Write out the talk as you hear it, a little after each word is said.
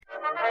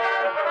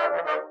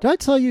Did I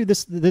tell you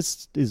this?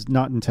 This is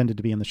not intended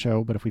to be in the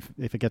show, but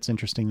if it gets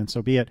interesting, then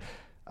so be it.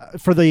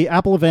 For the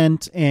Apple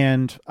event,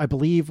 and I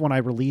believe when I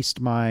released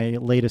my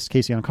latest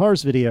Casey on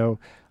Cars video,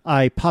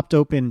 I popped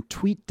open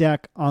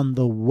TweetDeck on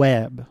the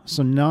web.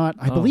 So not,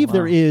 I believe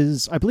there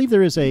is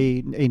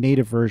a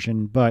native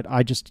version, but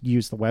I just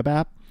use the web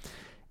app.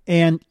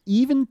 And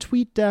even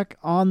TweetDeck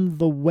on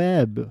the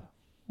web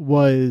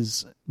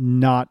was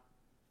not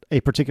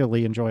a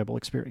particularly enjoyable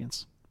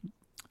experience.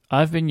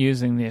 I've been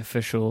using the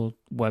official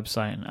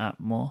website and app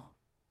more,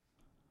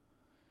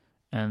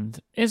 and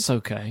it's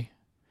okay.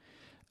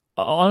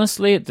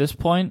 Honestly, at this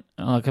point,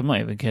 like, I'm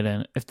not even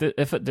kidding.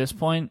 If at this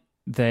point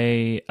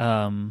they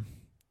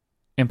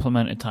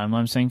implemented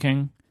timeline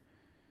syncing,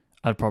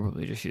 I'd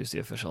probably just use the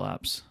official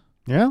apps.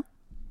 Yeah?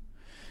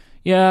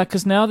 Yeah,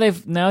 because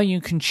now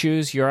you can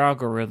choose your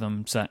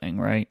algorithm setting,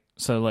 right?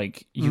 So,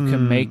 like, you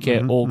can make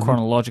it all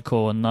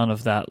chronological and none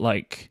of that,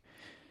 like,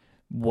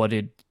 what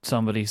did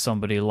somebody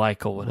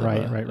like or whatever.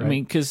 Right. I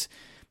mean, because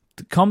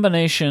the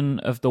combination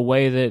of the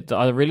way that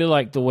I really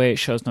like the way it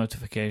shows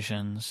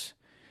notifications.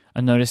 I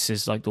know this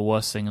is like the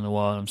worst thing in the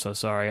world. I'm so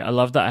sorry. I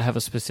love that I have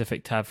a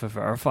specific tab for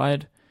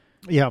verified.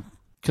 Yeah.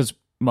 Because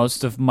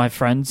most of my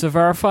friends are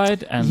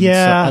verified. And,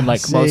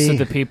 most of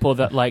the people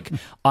that like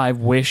I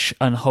wish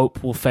and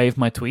hope will fave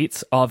my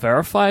tweets are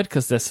verified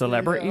because they're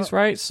celebrities,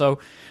 right? So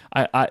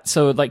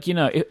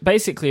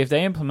basically if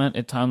they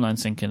implemented timeline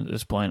syncing at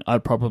this point,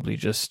 I'd probably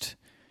just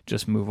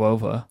move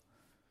over.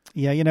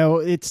 Yeah,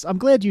 I'm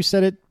glad you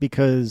said it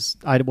because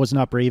I was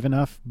not brave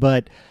enough,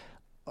 but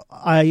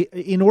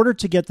in order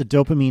to get the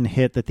dopamine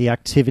hit that the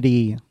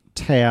activity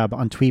tab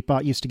on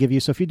Tweetbot used to give you,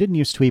 so if you didn't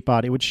use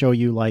Tweetbot, it would show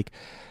you, like,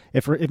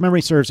 if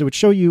memory serves, it would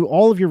show you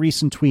all of your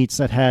recent tweets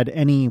that had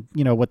any,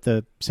 what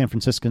the San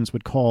Franciscans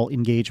would call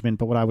engagement,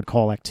 but what I would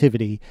call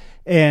activity.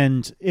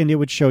 And it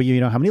would show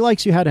you, how many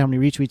likes you had, how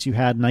many retweets you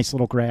had, nice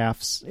little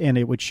graphs, and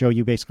it would show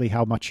you basically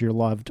how much you're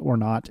loved or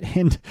not.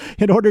 And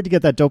in order to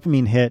get that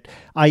dopamine hit,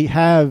 I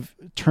have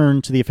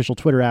turned to the official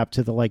Twitter app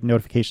to the, like,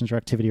 notifications or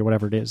activity or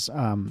whatever it is,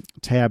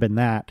 tab in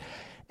that.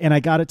 And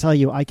I got to tell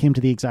you, I came to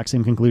the exact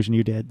same conclusion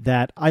you did,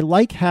 that I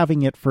like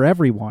having it for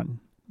everyone.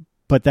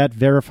 But that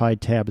verified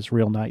tab is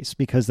real nice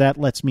because that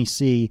lets me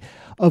see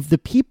of the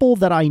people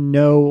that I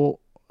know.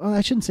 Well,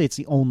 I shouldn't say it's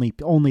the only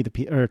the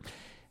people, or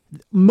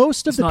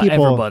most of the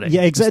people. Everybody.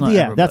 Yeah, exactly.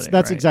 Yeah, that's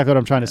right? exactly what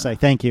I'm trying to say.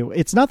 Thank you.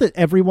 It's not that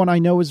everyone I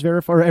know is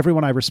verified or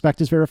everyone I respect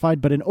is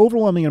verified, but an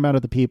overwhelming amount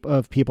of the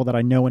people that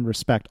I know and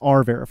respect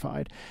are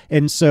verified.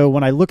 And so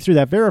when I look through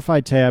that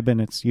verified tab,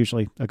 and it's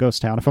usually a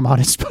ghost town if I'm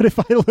honest, but if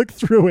I look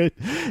through it,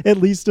 at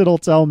least it'll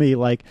tell me,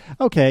 like,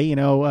 okay,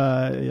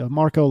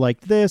 Marco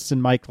liked this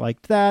and Mike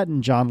liked that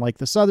and John liked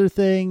this other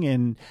thing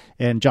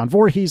and John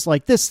Voorhees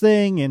liked this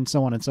thing and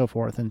so on and so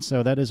forth. And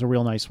so that is a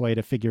real nice way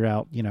to figure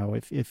out,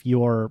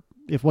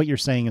 if what you're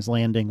saying is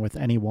landing with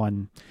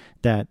anyone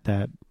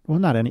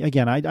not any,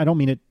 again, I don't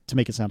mean it to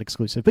make it sound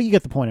exclusive, but you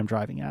get the point I'm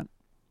driving at.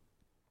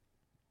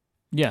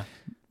 Yeah.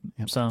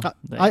 So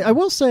I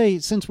will say,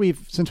 since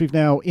we've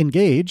now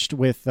engaged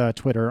with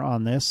Twitter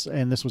on this,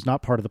 and this was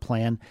not part of the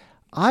plan,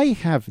 I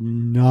have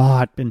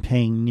not been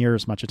paying near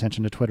as much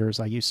attention to Twitter as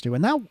I used to.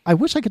 And now I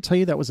wish I could tell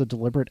you that was a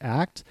deliberate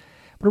act,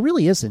 but it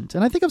really isn't.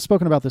 And I think I've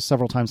spoken about this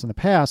several times in the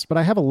past, but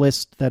I have a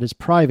list that is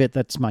private.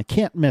 That's my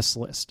can't miss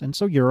list. And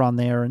so you're on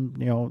there, and,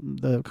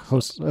 the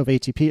hosts of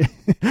ATP,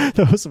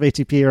 the hosts of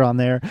ATP are on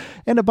there,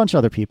 and a bunch of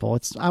other people.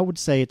 I would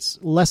say it's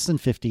less than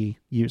 50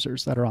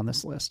 users that are on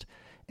this list.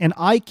 And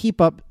I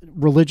keep up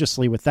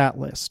religiously with that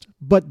list,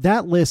 but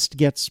that list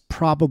gets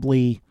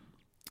probably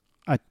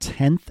a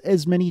tenth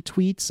as many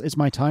tweets as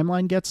my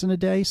timeline gets in a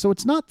day. So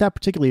it's not that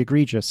particularly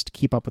egregious to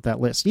keep up with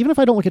that list. Even if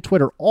I don't look at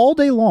Twitter all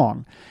day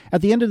long,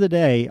 at the end of the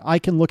day, I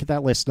can look at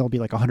that list and there'll be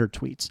like 100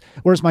 tweets.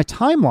 Whereas my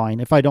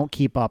timeline, if I don't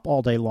keep up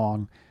all day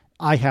long,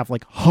 I have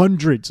like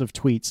hundreds of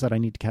tweets that I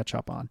need to catch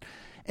up on.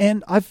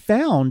 And I've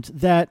found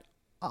that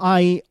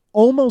I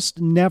almost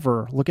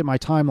never look at my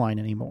timeline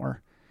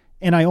anymore.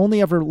 And I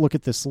only ever look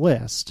at this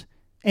list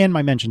and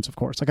my mentions, of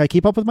course. Like, I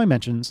keep up with my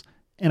mentions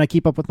and I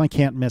keep up with my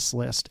can't miss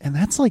list. And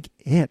that's like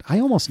it. I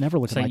almost never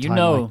look at my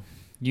timeline.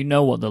 You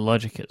know what the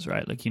logic is,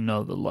 right? Like, you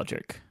know the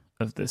logic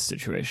of this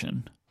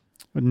situation.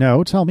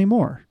 No, tell me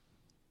more.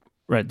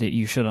 Right, that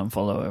you should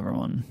unfollow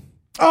everyone.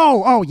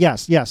 Oh,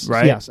 yes,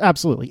 right? Yes,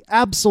 absolutely.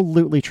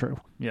 Absolutely true.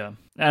 Yeah.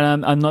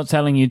 And I'm not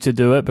telling you to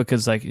do it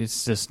because, like,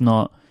 it's just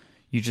not,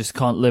 you just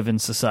can't live in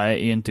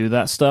society and do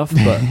that stuff,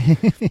 but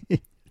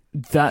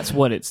that's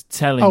what it's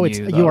telling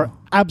you. You are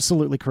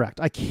absolutely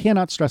correct. I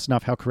cannot stress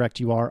enough how correct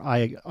you are.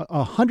 I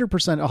 100%,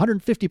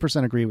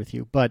 150% agree with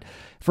you. But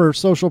for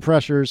social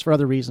pressures, for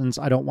other reasons,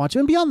 I don't want to.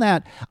 And beyond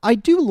that, I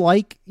do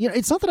like,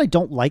 it's not that I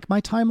don't like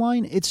my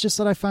timeline. It's just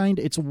that I find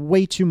it's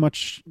way too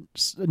much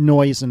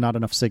noise and not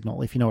enough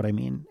signal, if you know what I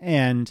mean.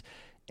 And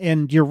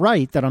you're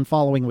right that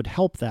unfollowing would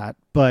help that.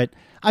 But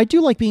I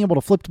do like being able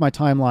to flip to my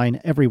timeline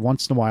every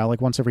once in a while,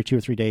 like once every 2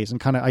 or 3 days,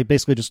 and I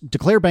basically just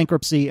declare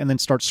bankruptcy and then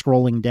start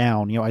scrolling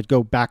down. I'd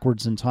go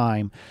backwards in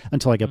time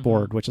until I get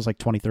bored, which is like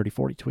 20, 30,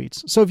 40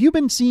 tweets. So have you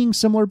been seeing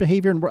similar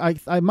behavior? And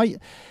I might,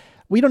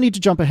 we don't need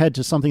to jump ahead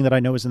to something that I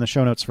know is in the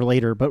show notes for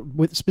later, but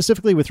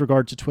specifically with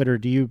regard to Twitter,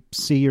 do you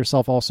see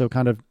yourself also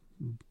kind of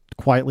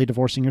quietly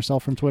divorcing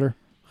yourself from Twitter?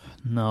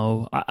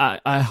 No,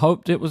 I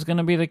hoped it was going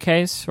to be the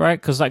case, right?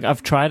 Because like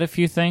I've tried a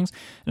few things,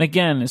 and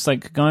again, it's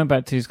like going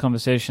back to these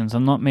conversations.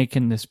 I'm not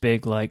making this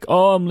big like,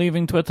 oh, I'm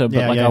leaving Twitter,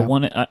 but I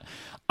want it.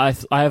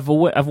 I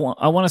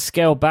want to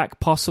scale back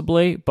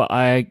possibly, but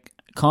I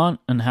can't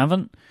and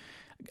haven't.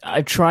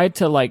 I tried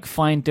to like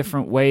find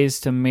different ways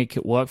to make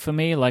it work for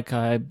me. Like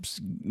I'm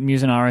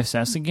using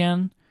RSS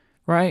again.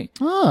 Right?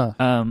 Ah.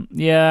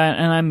 Yeah,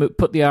 and I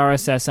put the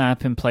RSS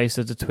app in place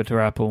of the Twitter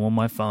app on all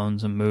my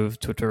phones and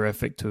moved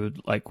Twitterrific to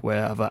like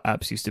where other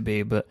apps used to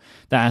be, but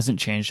that hasn't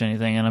changed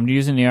anything. And I'm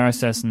using the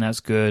RSS and that's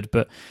good,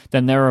 but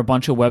then there are a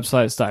bunch of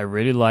websites that I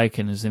really like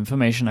and there's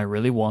information I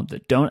really want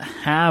that don't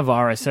have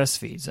RSS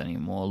feeds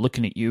anymore.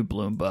 Looking at you,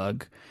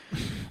 Bloomberg.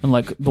 And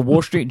like the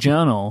Wall Street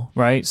Journal,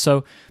 right?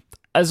 So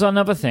as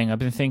another thing, I've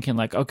been thinking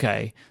like,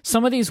 okay,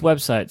 some of these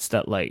websites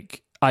that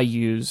like I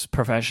use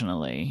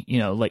professionally, you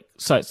know, like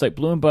sites like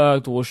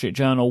Bloomberg, the Wall Street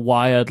Journal,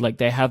 Wired, like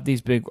they have these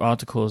big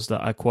articles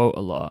that I quote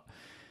a lot.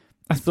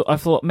 I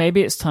thought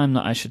maybe it's time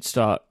that I should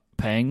start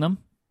paying them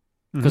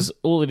because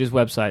all of these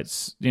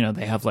websites, you know,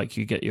 they have like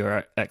you get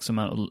your X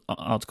amount of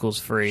articles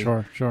free,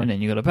 sure, and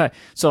then you got to pay.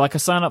 So like I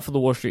sign up for the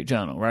Wall Street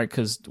Journal, right?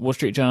 Because Wall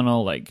Street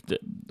Journal, like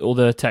all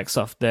the tech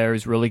stuff there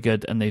is really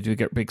good, and they do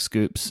get big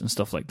scoops and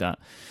stuff like that.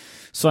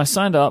 So I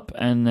signed up,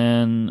 and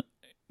then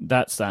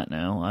that's that.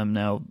 Now I'm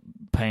now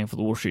paying for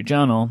the Wall Street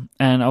Journal,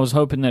 and I was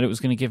hoping that it was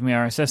going to give me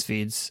RSS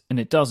feeds, and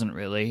it doesn't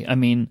really. I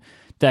mean,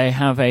 they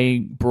have a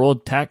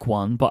broad tech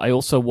one, but I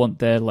also want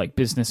their like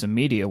business and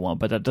media one,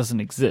 but that doesn't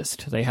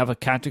exist. They have a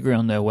category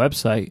on their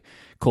website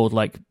called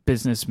like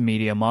business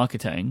media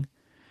marketing,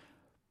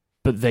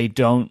 but they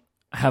don't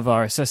have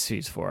RSS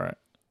feeds for it.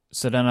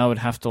 So then I would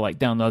have to like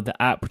download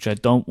the app, which I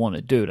don't want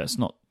to do. That's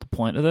not the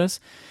point of this.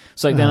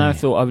 So like, then I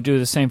thought I would do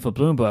the same for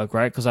Bloomberg,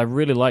 right? Because I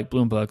really like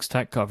Bloomberg's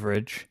tech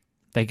coverage.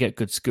 They get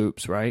good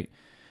scoops, right?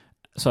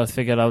 So I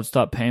figured I would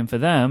start paying for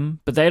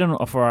them, but they don't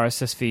offer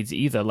RSS feeds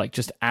either, like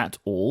just at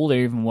all.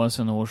 They're even worse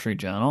than the Wall Street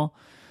Journal.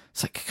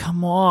 It's like,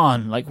 come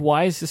on, like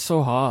why is this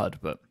so hard?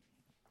 But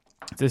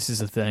this is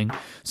a thing.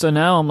 So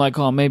now I'm like,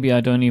 oh, maybe I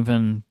don't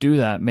even do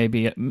that.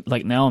 Maybe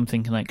like now I'm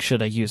thinking like,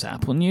 should I use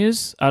Apple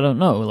News? I don't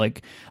know.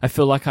 Like I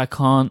feel like I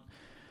can't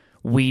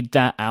weed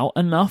that out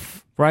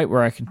enough, right?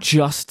 Where I can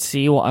just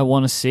see what I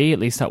want to see. At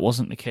least that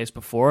wasn't the case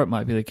before. It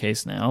might be the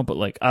case now, but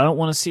like I don't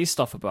want to see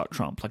stuff about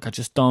Trump. Like I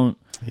just don't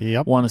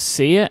want to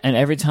see it. And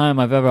every time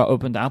I've ever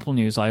opened Apple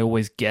News, I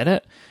always get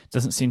it. It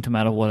doesn't seem to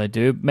matter what I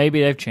do.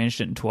 Maybe they've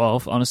changed it in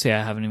 12. Honestly,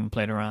 I haven't even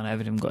played around. I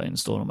haven't even got it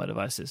installed on my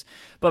devices.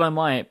 But I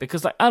might,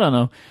 because like I don't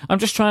know. I'm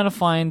just trying to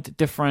find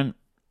different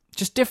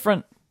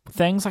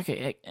things. Like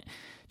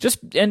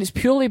and it's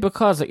purely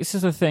because like this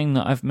is a thing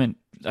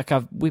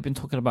that we've been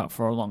talking about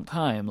for a long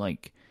time.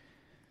 Like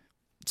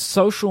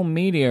social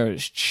media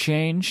has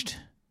changed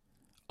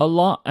a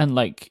lot, and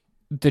like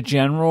the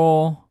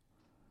general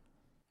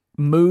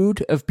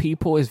mood of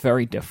people is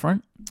very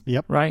different.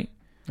 Yep. Right?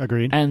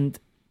 Agreed. And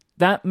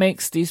that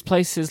makes these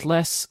places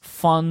less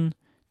fun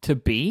to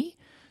be.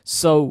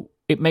 So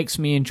it makes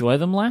me enjoy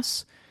them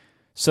less.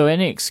 So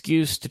any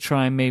excuse to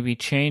try and maybe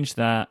change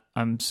that,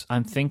 I'm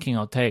thinking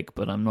I'll take,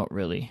 but I'm not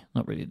really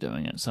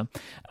doing it. So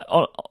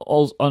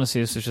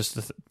honestly, this is just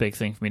a big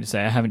thing for me to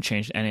say. I haven't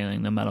changed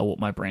anything, no matter what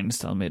my brain is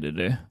telling me to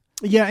do.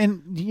 Yeah,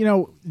 and you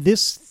know,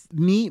 this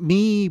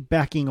me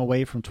backing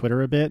away from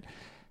Twitter a bit,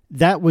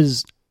 that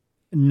was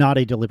not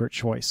a deliberate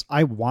choice.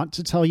 I want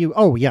to tell you,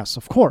 oh yes,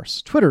 of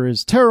course, Twitter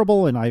is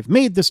terrible, and I've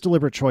made this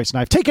deliberate choice, and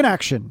I've taken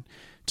action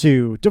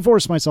to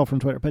divorce myself from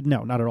Twitter. But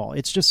no, not at all.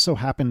 It's just so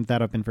happened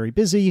that I've been very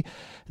busy,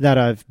 that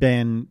I've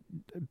been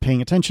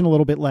paying attention a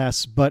little bit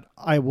less. But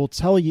I will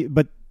tell you,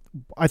 but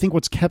I think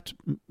what's kept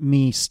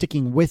me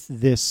sticking with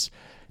this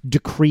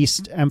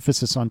decreased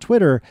emphasis on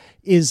Twitter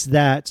is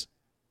that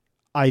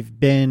I've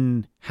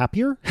been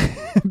happier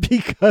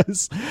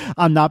because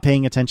I'm not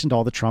paying attention to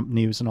all the Trump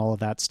news and all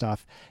of that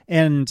stuff.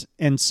 And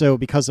so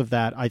because of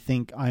that, I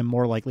think I'm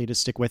more likely to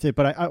stick with it.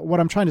 But what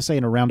I'm trying to say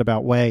in a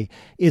roundabout way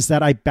is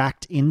that I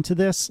backed into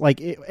this,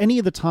 like any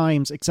of the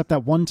times, except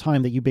that one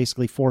time that you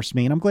basically forced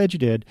me, and I'm glad you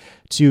did,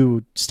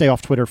 to stay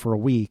off Twitter for a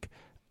week.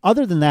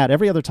 Other than that,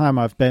 every other time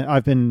I've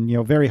been, you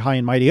know, very high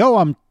and mighty. Oh,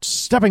 I'm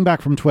stepping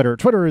back from Twitter.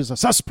 Twitter is a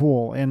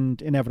cesspool.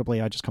 And inevitably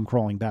I just come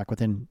crawling back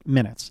within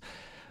minutes.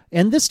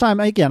 And this time,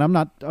 again, I'm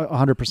not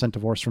 100%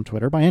 divorced from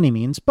Twitter by any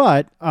means,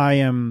 but I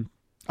am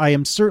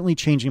certainly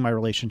changing my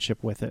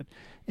relationship with it.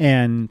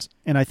 And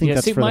I think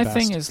that's for the best. My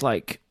thing is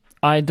like,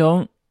 I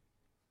don't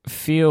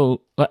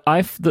feel like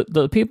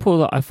the people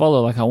that I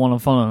follow, like I want to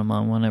follow them.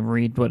 I want to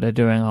read what they're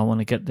doing. I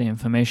want to get the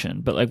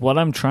information. But like what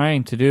I'm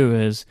trying to do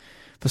is,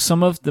 for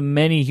some of the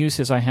many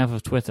uses I have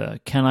of Twitter,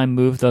 can I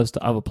move those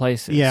to other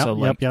places? Yeah, so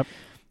like, yep.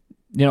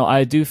 You know,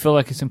 I do feel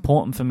like it's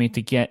important for me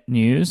to get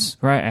news,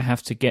 right? I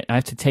have to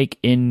take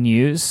in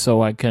news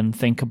so I can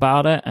think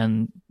about it,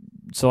 and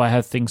so I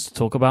have things to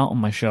talk about on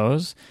my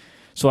shows.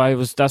 So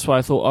that's why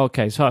I thought,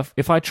 okay, so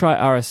if I try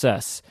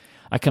RSS,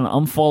 I can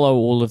unfollow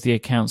all of the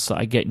accounts that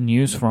I get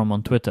news from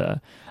on Twitter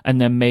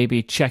and then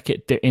maybe check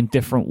it in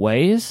different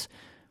ways.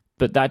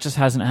 But that just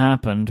hasn't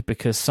happened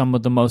because some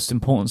of the most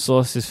important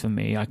sources for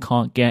me I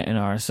can't get in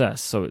RSS.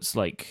 So it's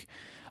like,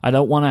 I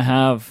don't want to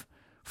have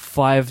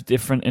 5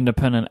 different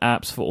independent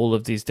apps for all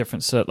of these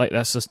different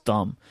that's just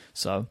dumb.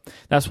 So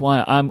that's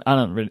why I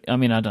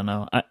don't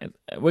know.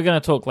 We're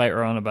going to talk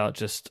later on about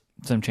just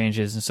some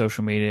changes in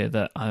social media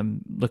that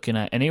I'm looking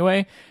at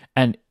anyway.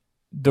 And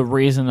the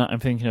reason that I'm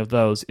thinking of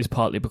those is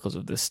partly because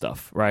of this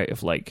stuff, right?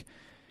 Of like,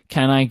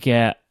 can I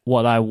get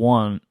what I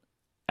want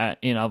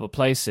in other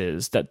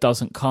places that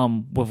doesn't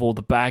come with all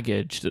the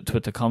baggage that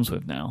Twitter comes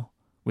with now,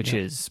 which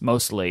is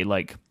mostly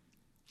like,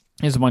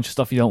 here's a bunch of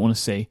stuff you don't want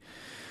to see.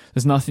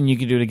 There's nothing you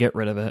can do to get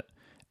rid of it.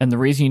 And the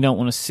reason you don't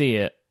want to see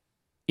it,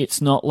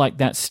 it's not like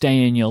that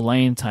stay in your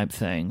lane type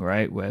thing,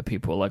 right? Where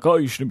people are like, oh,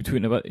 you shouldn't be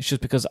tweeting about it. It's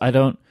just because I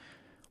don't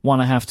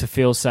want to have to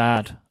feel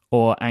sad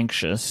or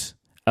anxious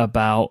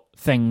about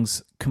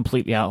things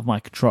completely out of my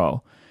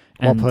control.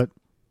 Well put.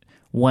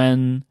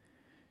 When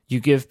you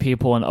give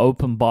people an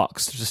open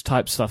box to just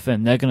type stuff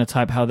in, they're going to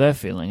type how they're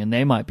feeling, and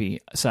they might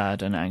be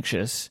sad and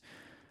anxious,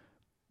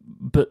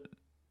 but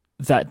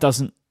that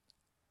doesn't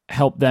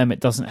help them. It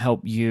doesn't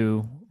help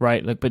you,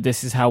 right? Like, but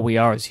this is how we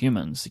are as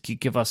humans. Like, you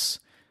give us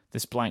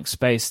this blank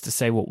space to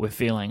say what we're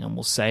feeling, and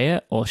we'll say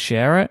it or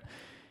share it,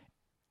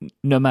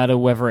 no matter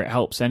whether it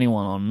helps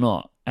anyone or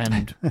not.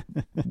 And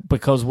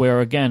because we're,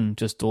 again,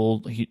 just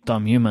all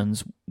dumb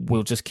humans,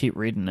 we'll just keep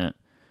reading it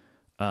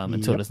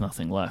until there's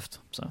nothing left.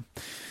 So,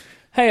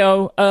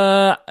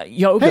 yoga.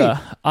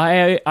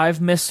 Hey. I've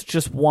missed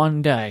just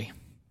one day.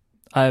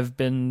 I've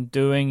been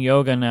doing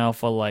yoga now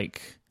for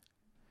like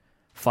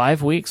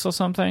 5 weeks or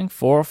something,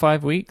 4 or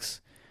 5 weeks.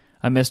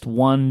 I missed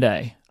one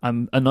day.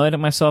 I'm annoyed at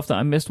myself that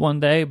I missed one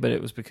day, but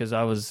it was because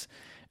I was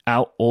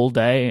out all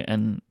day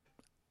and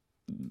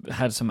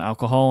had some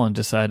alcohol and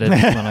decided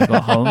when I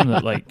got home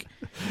that like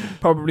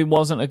probably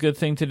wasn't a good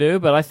thing to do.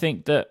 But I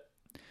think that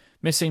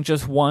missing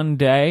just one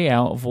day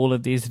out of all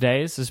of these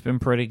days has been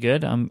pretty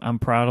good. I'm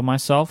proud of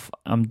myself.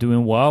 I'm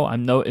doing well.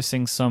 I'm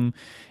noticing some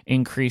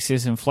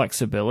increases in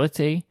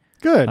flexibility.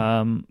 Good.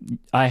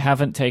 I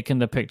haven't taken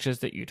the pictures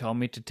that you told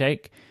me to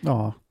take.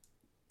 Oh.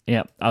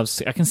 Yeah, I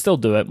can still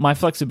do it. My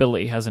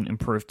flexibility hasn't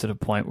improved to the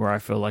point where I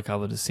feel like I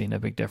would have seen a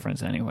big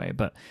difference anyway,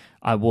 but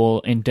I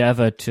will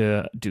endeavor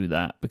to do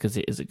that because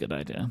it is a good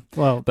idea.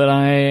 Well, but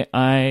I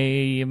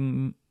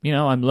am,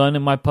 I'm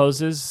learning my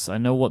poses. I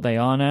know what they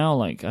are now.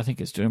 Like, I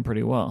think it's doing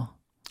pretty well.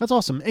 That's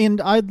awesome.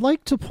 And I'd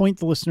like to point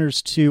the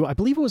listeners to, I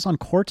believe it was on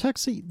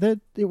Cortex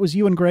that it was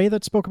you and Gray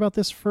that spoke about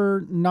this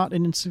for not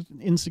an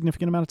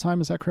insignificant amount of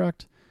time. Is that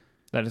correct?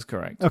 That is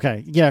correct.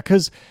 Okay. Yeah.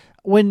 Because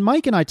when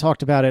Mike and I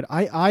talked about it,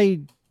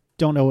 I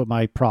don't know what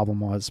my problem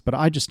was, but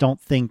I just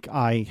don't think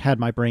I had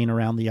my brain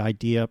around the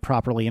idea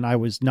properly, and I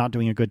was not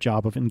doing a good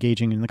job of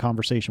engaging in the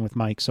conversation with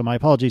Mike. So my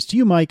apologies to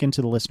you, Mike, and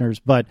to the listeners,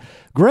 but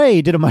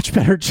Gray did a much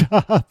better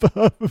job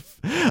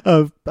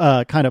of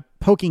kind of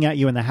poking at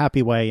you in the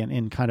happy way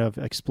and kind of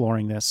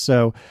exploring this.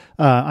 So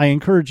I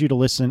encourage you to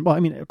listen. Well, I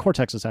mean,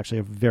 Cortex is actually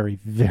a very,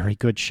 very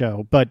good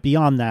show, but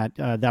beyond that,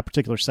 that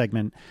particular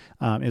segment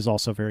is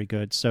also very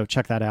good. So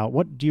check that out.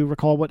 What do you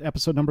recall what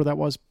episode number that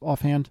was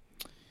offhand?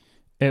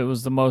 It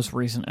was the most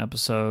recent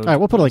episode. All right,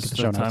 we'll put a link in the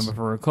show notes. Time of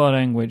a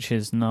recording, which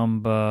is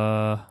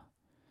number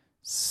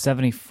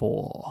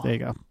 74. There you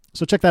go.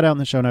 So check that out in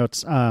the show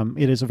notes.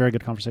 It is a very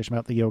good conversation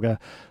about the yoga.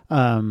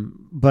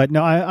 But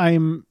no,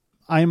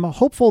 I'm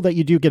hopeful that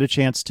you do get a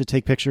chance to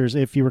take pictures.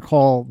 If you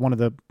recall, one of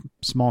the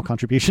small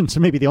contributions,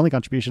 or maybe the only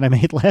contribution I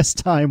made last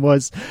time,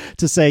 was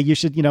to say you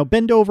should,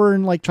 bend over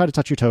and like try to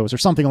touch your toes or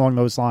something along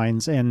those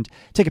lines, and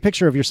take a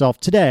picture of yourself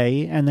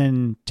today, and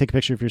then take a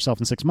picture of yourself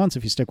in 6 months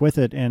if you stick with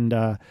it,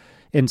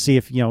 and see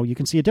if, you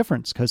can see a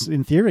difference. Because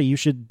in theory, you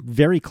should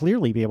very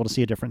clearly be able to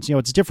see a difference.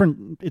 It's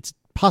different. It's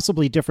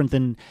possibly different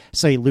than,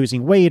 say,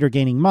 losing weight or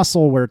gaining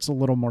muscle, where it's a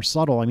little more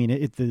subtle. I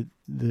mean,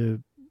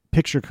 the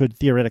picture could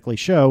theoretically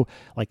show,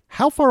 like,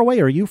 how far away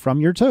are you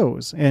from your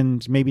toes?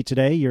 And maybe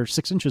today you're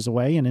 6 inches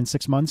away, and in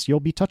 6 months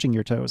you'll be touching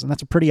your toes. And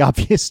that's a pretty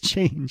obvious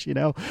change,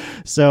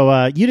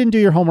 So you didn't do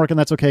your homework, and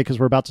that's okay, because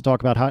we're about to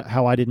talk about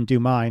how I didn't do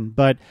mine.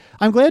 But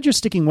I'm glad you're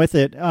sticking with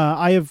it.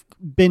 I have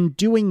been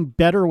doing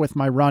better with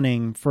my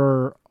running.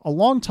 For a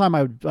long time,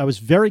 I was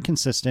very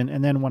consistent.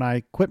 And then when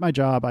I quit my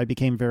job, I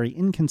became very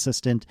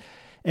inconsistent.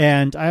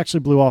 And I actually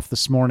blew off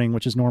this morning,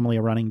 which is normally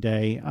a running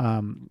day.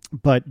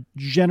 But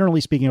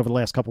generally speaking, over the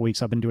last couple of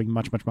weeks, I've been doing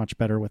much, much, much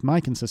better with my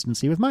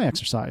consistency with my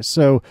exercise.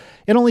 So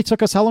it only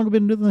took us, how long have we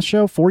been doing this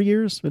show? 4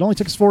 years? It only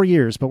took us 4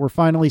 years, but we're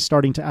finally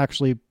starting to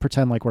actually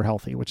pretend like we're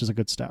healthy, which is a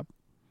good step.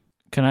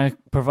 Can I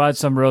provide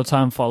some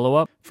real-time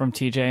follow-up from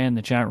TJ in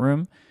the chat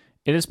room?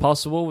 It is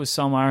possible with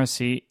some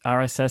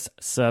RSS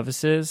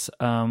services.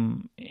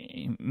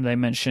 They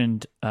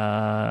mentioned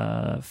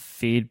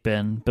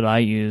Feedbin, but I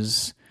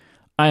use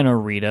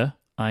Inoreader,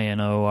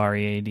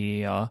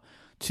 Inoreader,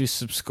 to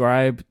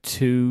subscribe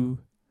to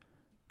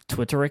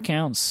Twitter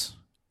accounts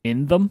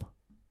in them.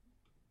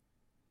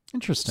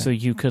 Interesting. So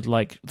you could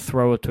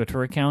throw a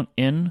Twitter account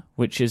in,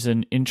 which is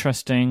an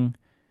interesting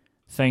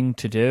thing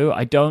to do.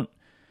 I don't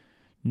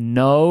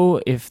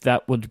know if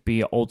that would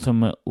be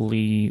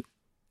ultimately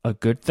a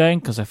good thing,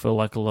 because I feel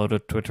like a lot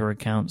of Twitter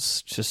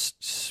accounts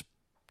just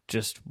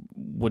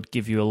would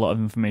give you a lot of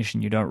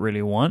information you don't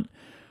really want.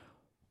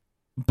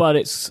 But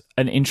it's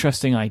an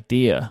interesting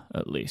idea,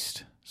 at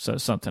least. So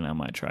it's something I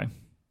might try.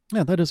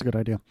 Yeah, that is a good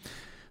idea.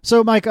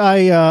 So, Mike,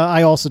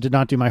 I also did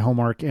not do my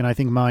homework, and I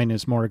think mine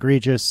is more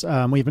egregious.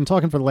 We've been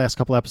talking for the last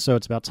couple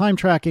episodes about time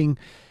tracking,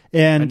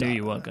 and I knew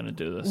you weren't going to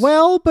do this.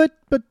 Well, but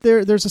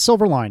there's a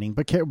silver lining,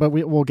 but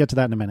we'll get to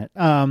that in a minute.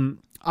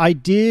 I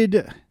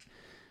did.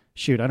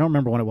 Shoot, I don't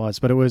remember when it was,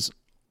 but it was.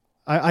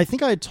 I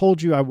think I had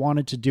told you I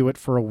wanted to do it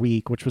for a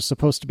week, which was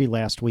supposed to be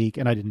last week,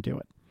 and I didn't do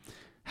it.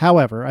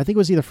 However, I think it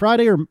was either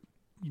Friday or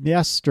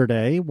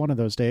yesterday, one of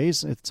those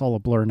days. It's all a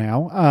blur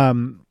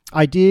now.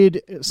 I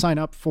did sign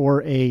up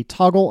for a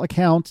Toggl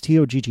account,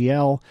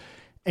 TOGGL,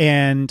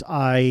 and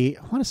I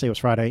want to say it was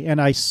Friday, and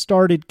I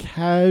started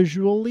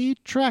casually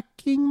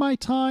tracking my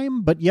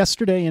time, but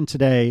yesterday and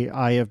today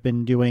I have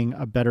been doing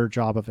a better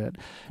job of it.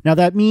 Now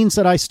that means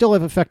that I still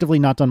have effectively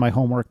not done my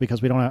homework,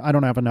 because I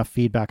don't have enough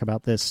feedback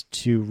about this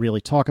to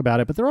really talk about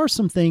it, but there are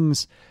some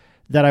things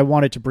that I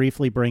wanted to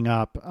briefly bring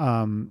up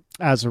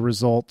as a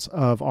result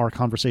of our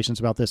conversations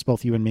about this,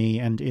 both you and me,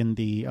 and in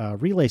the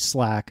Relay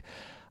Slack.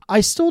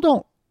 I'm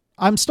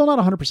still not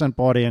 100%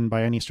 bought in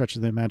by any stretch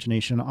of the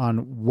imagination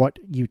on what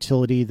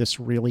utility this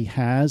really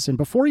has. And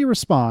before you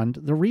respond,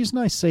 the reason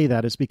I say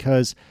that is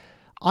because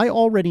I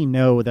already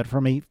know that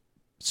from a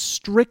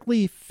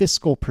strictly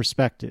fiscal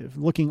perspective,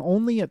 looking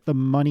only at the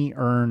money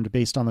earned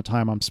based on the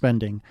time I'm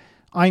spending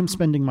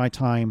my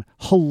time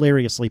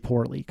hilariously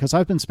poorly, because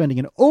I've been spending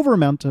an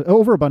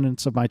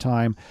overabundance of my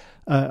time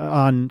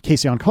on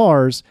Casey on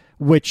Cars,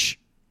 which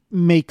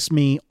makes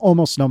me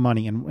almost no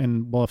money.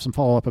 And we'll have some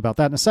follow-up about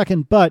that in a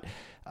second. But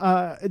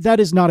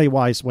that is not a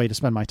wise way to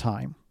spend my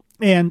time.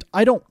 And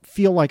I don't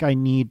feel like I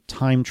need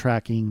time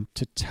tracking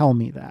to tell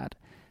me that.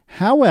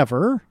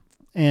 However,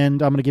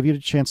 and I'm going to give you a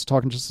chance to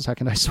talk in just a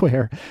second, I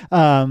swear,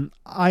 I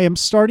am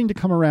starting to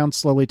come around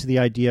slowly to the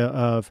idea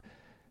of,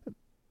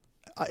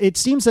 it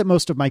seems that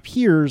most of my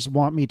peers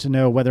want me to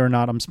know whether or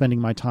not I'm spending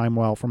my time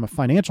well from a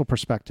financial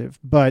perspective.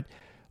 But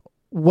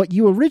what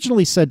you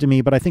originally said to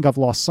me, but I think I've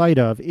lost sight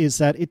of, is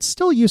that it's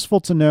still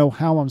useful to know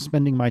how I'm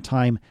spending my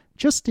time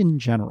just in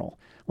general.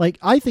 Like,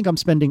 I think I'm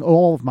spending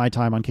all of my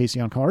time on Casey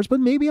on Cars,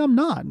 but maybe I'm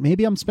not.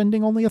 Maybe I'm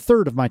spending only a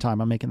third of my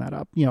time. I'm making that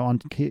up,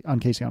 on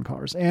Casey on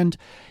Cars. And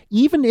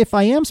even if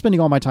I am spending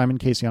all my time in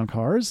Casey on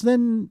Cars,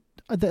 then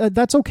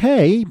that's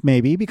okay,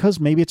 maybe, because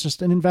maybe it's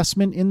just an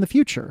investment in the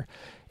future.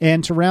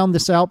 And to round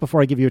this out,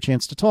 before I give you a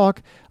chance to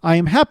talk, I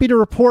am happy to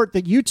report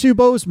that YouTube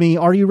owes me,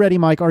 are you ready,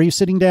 Mike? Are you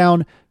sitting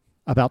down?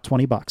 About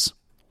 $20.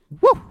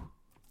 Woo!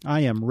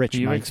 I am rich, Are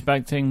you Mike.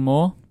 expecting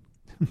more?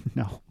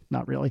 No,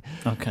 not really.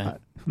 Okay.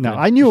 No,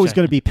 I knew it was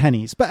going to be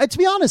pennies. But to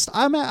be honest,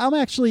 I'm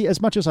actually,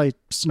 as much as I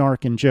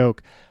snark and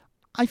joke,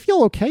 I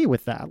feel okay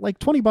with that. Like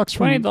 $20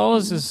 for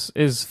 $20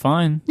 is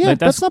fine. Yeah, like,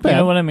 that's not bad. You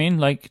know what I mean?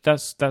 Like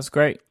that's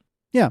great.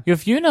 Yeah. Your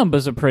view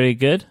numbers are pretty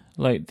good.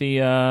 Like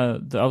I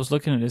was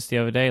looking at this the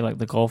other day. Like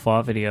the Golf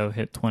R video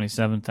hit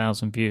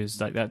 27,000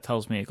 views. Like that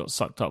tells me it got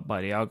sucked up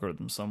by the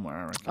algorithm somewhere.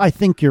 I reckon. I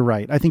think you're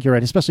right.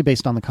 Especially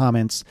based on the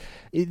comments.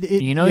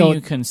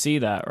 You can see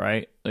that,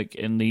 right? Like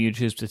in the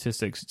YouTube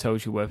statistics, it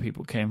tells you where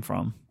people came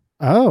from.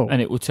 Oh.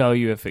 And it will tell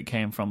you if it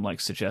came from like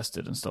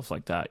suggested and stuff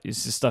like that.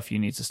 It's the stuff you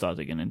need to start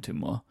digging into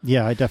more.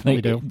 Yeah, I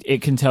definitely do.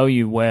 It can tell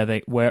you where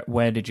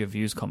did your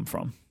views come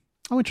from.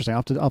 Oh, interesting.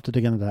 I'll have to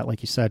dig into that,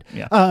 like you said.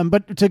 Yeah.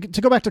 But to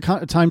go back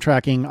to time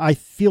tracking, I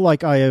feel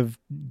like I have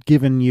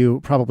given you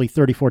probably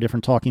 34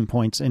 different talking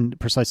points and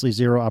precisely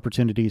 0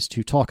 opportunities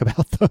to talk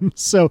about them.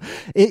 So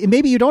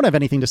maybe you don't have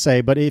anything to say,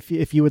 but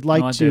if you would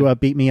like to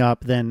beat me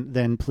up,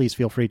 then please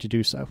feel free to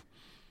do so.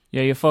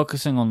 Yeah, you're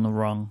focusing on the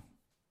wrong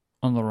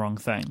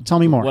thing. Tell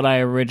me more. What I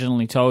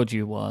originally told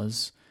you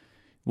was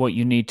what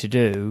you need to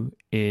do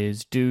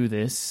is do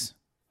this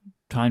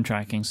time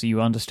tracking so you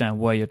understand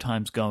where your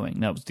time's going.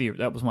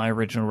 That was my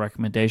original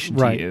recommendation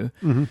to you.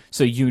 Mm-hmm.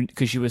 So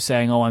because you were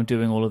saying, oh, I'm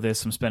doing all of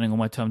this, I'm spending all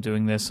my time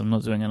doing this, I'm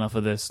not doing enough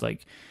of this.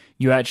 Like,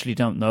 you actually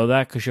don't know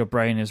that because your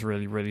brain is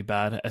really, really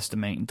bad at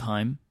estimating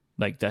time.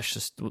 Like, that's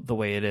just the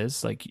way it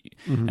is. Like,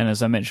 mm-hmm. And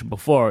as I mentioned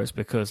before, it's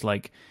because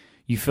like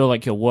you feel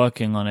like you're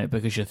working on it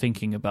because you're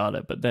thinking about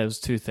it, but those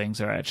two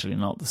things are actually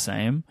not the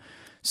same.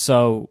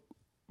 So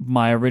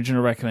my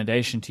original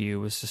recommendation to you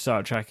was to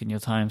start tracking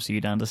your time so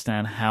you'd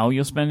understand how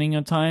you're spending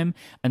your time,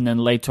 and then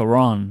later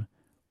on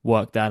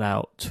work that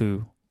out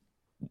to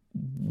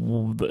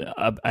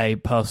a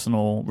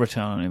personal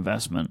return on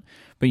investment.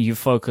 But you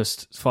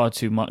focused far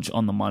too much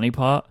on the money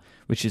part,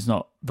 which is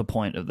not the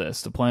point of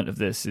this. The point of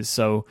this is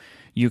so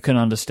you can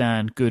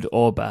understand, good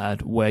or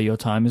bad, where your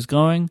time is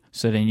going,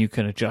 so then you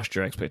can adjust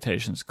your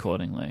expectations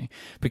accordingly.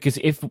 Because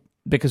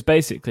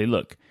basically,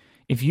 look,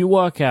 if you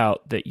work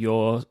out that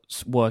you're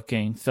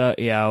working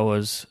 30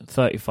 hours,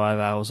 35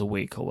 hours a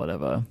week or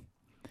whatever,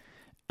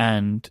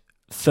 and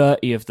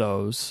 30 of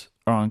those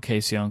are on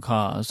Casey on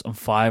Cars and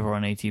 5 are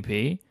on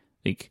ATP,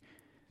 like,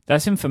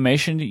 that's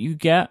information that you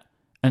get,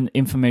 and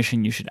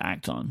information you should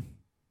act on.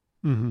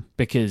 Mm-hmm.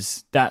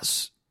 Because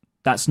that's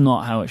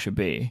not how it should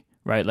be,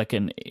 right? Like,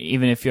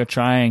 even if you're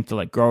trying to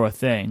like grow a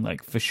thing,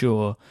 like for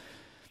sure,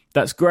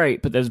 that's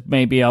great, but there's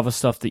maybe other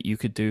stuff that you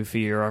could do for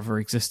your other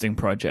existing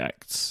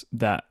projects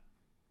that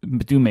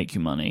do make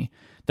you money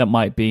that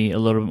might be a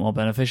little bit more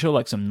beneficial,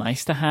 like some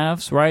nice to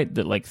haves, right?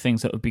 That like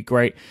things that would be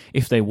great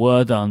if they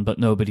were done, but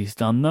nobody's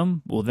done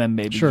them. Well, then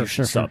maybe you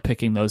should start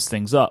picking those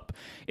things up.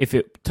 If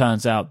it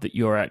turns out that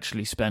you're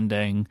actually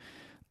spending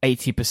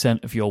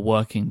 80% of your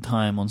working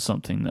time on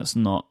something that's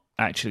not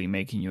actually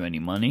making you any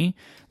money,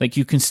 like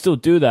you can still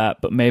do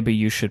that, but maybe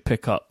you should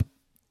pick up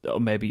or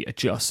maybe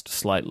adjust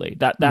slightly.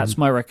 That's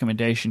my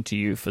recommendation to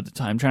you for the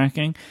time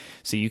tracking,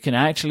 so you can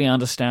actually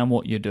understand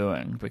what you're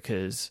doing,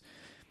 because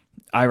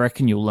I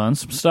reckon you'll learn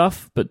some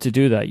stuff, but to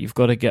do that, you've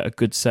got to get a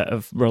good set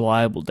of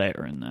reliable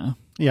data in there.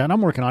 Yeah, and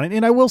I'm working on it.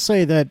 And I will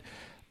say that,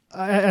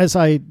 as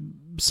I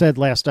said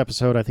last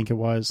episode, I think it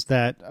was,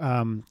 that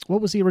what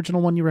was the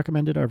original one you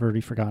recommended? I've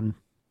already forgotten.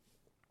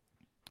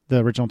 The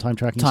original time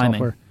tracking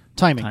software.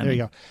 Timing. There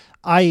you go.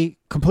 I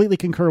completely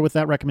concur with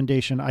that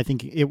recommendation. I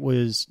think it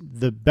was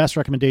the best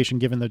recommendation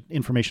given the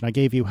information I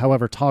gave you.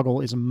 However,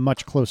 Toggl is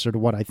much closer to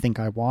what I think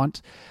I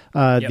want.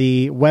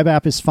 The web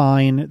app is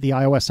fine. The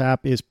iOS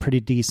app is pretty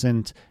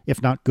decent,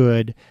 if not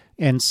good.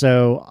 And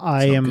so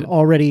I am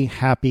already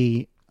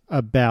happier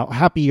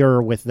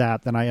with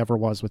that than I ever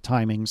was with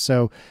timing.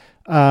 So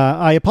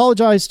I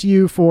apologize to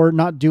you for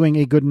not doing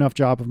a good enough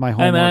job of my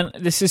homework. Hey man,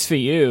 this is for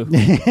you,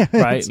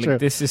 right? Like,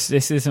 this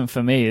isn't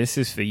for me. This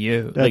is for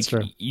you. That's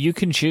true. You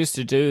can choose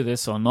to do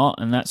this or not,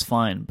 and that's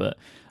fine. But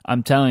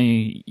I'm telling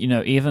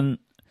you, even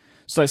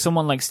it's like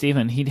someone like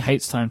Steven, he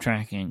hates time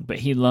tracking, but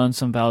he learned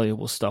some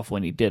valuable stuff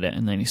when he did it,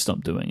 and then he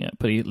stopped doing it.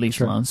 But he at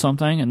least learned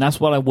something, and that's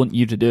what I want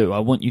you to do. I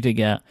want you to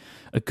get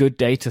a good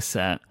data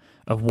set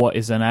of what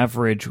is an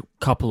average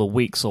couple of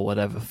weeks or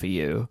whatever for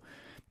you.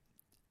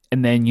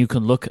 And then you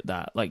can look at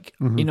that. Like,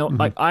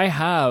 like I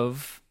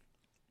have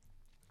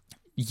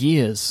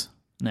years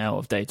now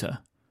of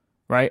data,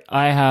 right?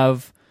 I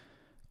have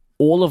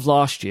all of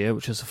last year,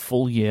 which is a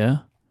full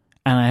year,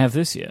 and I have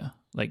this year.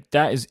 Like,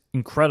 that is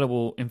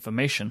incredible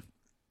information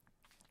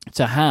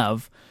to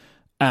have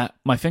at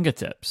my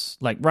fingertips.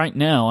 Like, right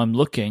now, I'm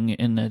looking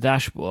in the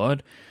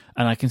dashboard,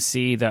 and I can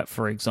see that,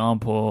 for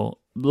example,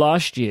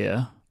 last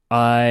year,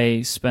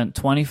 I spent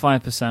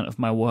 25% of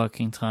my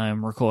working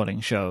time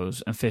recording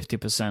shows and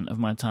 50% of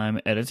my time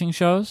editing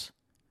shows.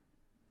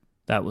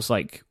 That was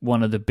like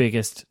one of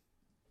the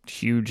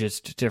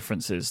hugest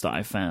differences that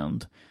I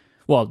found.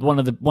 Well, one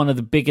of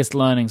the biggest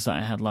learnings that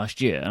I had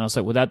last year. And I was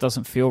like, well, that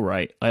doesn't feel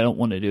right. I don't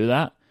want to do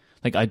that.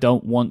 Like, I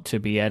don't want to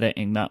be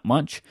editing that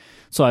much.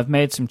 So I've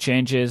made some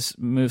changes,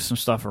 moved some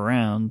stuff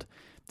around.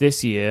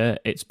 This year,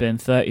 it's been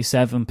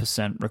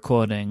 37%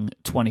 recording,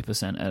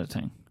 20%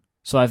 editing.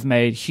 So I've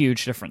made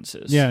huge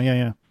differences.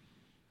 Yeah.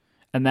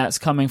 And that's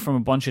coming from a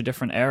bunch of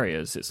different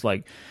areas. It's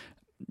like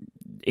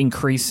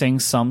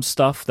increasing some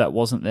stuff that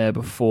wasn't there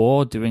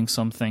before, doing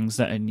some things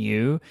that are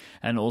new,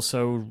 and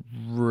also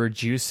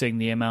reducing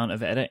the amount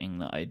of editing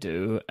that I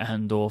do,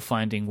 and or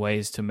finding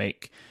ways to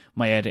make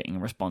my editing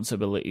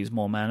responsibilities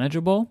more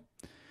manageable.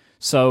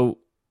 So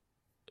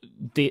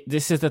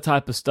this is the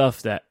type of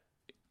stuff that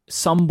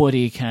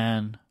somebody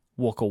can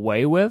walk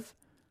away with.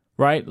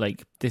 Right?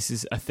 Like, this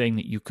is a thing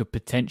that you could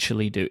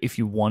potentially do if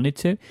you wanted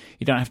to.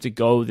 You don't have to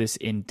go this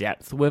in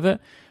depth with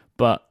it,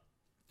 but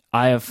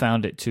I have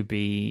found it to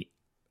be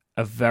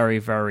a very,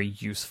 very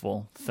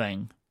useful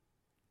thing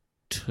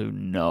to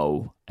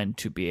know and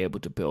to be able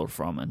to build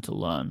from and to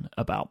learn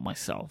about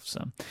myself.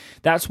 So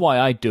that's why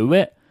I do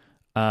it.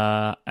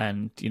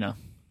 And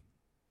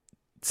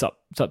it's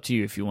up to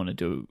you if you want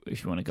to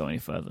go any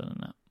further than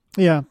that.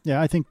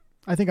 Yeah. I think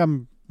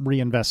I'm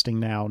reinvesting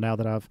now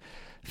that I've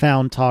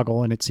found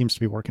Toggl, and it seems to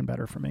be working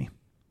better for me.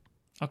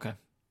 Okay.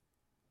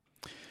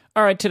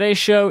 All right, today's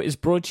show is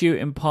brought to you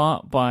in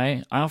part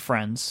by our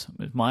friends,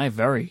 with my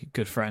very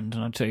good friend,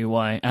 and I'll tell you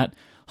why, at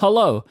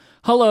Hello.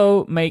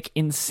 Hello make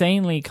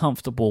insanely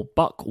comfortable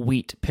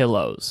buckwheat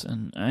pillows.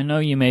 And I know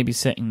you may be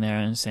sitting there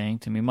and saying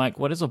to me, Mike,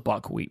 what is a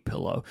buckwheat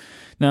pillow?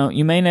 Now,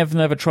 you may have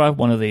never tried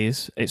one of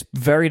these. It's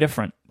very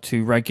different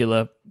to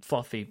regular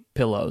fluffy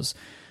pillows.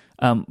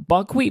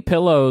 Buckwheat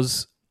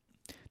pillows,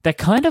 they're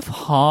kind of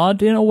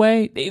hard in a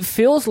way. It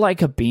feels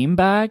like a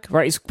beanbag,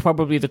 right? It's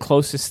probably the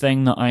closest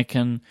thing that I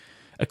can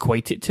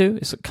equate it to.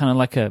 It's kind of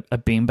like a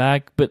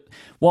beanbag. But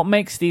what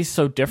makes these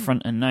so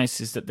different and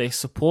nice is that they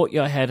support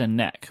your head and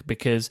neck,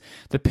 because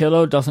the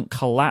pillow doesn't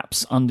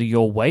collapse under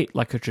your weight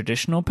like a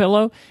traditional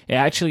pillow. It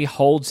actually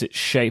holds its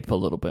shape a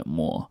little bit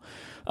more.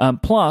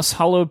 Plus,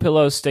 hollow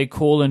pillows stay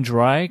cool and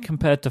dry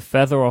compared to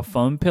feather or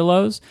foam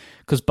pillows,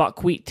 because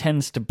buckwheat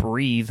tends to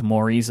breathe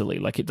more easily.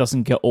 Like, it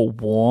doesn't get all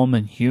warm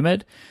and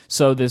humid,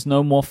 so there's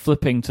no more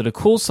flipping to the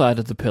cool side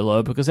of the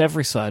pillow, because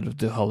every side of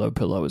the hollow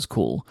pillow is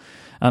cool.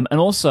 And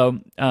also,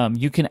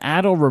 you can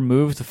add or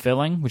remove the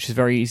filling, which is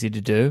very easy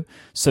to do,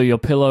 so your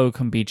pillow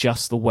can be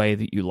just the way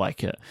that you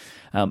like it.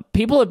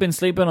 People have been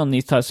sleeping on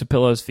these types of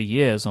pillows for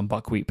years, on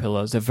buckwheat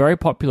pillows. They're very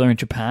popular in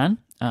Japan.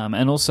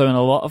 and also in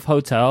a lot of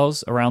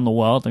hotels around the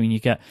world. I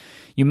mean,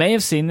 you may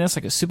have seen this,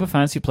 like at super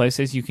fancy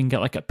places, you can get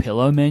like a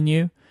pillow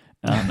menu.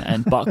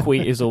 And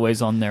buckwheat is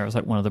always on there as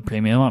like one of the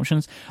premium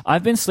options.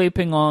 I've been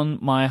sleeping on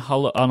a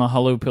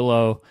Hollow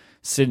pillow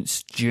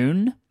since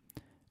June,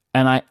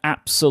 and I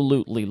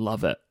absolutely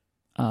love it.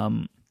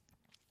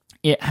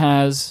 It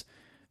has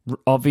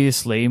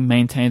obviously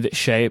maintained its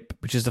shape,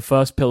 which is the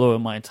first pillow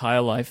in my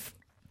entire life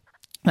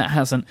that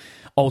hasn't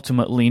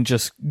ultimately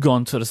just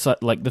gone to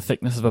the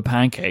thickness of a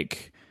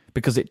pancake,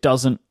 because it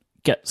doesn't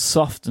get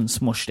soft and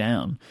smushed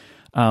down.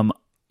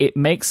 It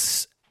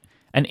makes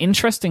an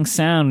interesting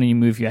sound when you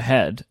move your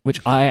head,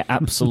 which I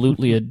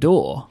absolutely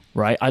adore,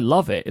 right? I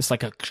love it. It's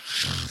like a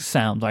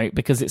sound, right?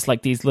 Because it's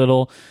like these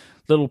little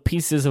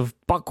pieces of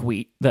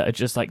buckwheat that are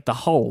just like the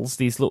hulls,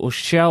 these little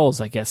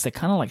shells, I guess. They're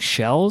kind of like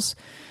shells,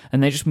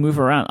 and they just move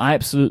around. I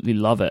absolutely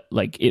love it.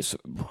 Like, it's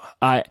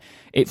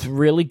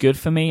really good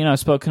for me. You know, I've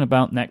spoken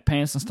about neck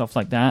pains and stuff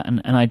like that,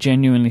 and I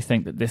genuinely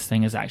think that this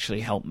thing has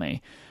actually helped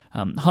me.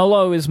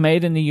 Hollow is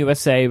made in the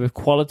USA with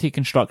quality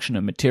construction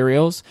and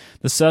materials.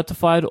 The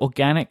certified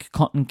organic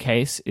cotton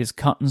case is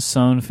cut and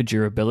sewn for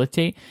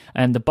durability,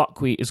 and the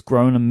buckwheat is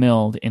grown and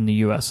milled in the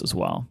US as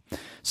well.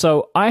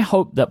 So I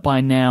hope that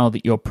by now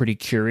that you're pretty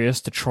curious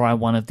to try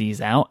one of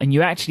these out, and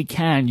you actually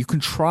can. You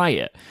can try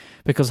it,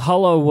 because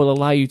Hollow will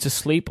allow you to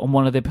sleep on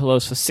one of their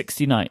pillows for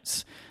 60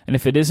 nights. And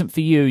if it isn't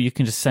for you, you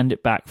can just send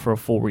it back for a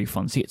full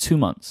refund. So you get 2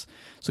 months.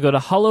 So go to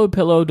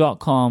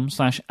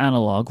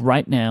hollowpillow.com/analog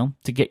right now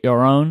to get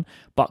your own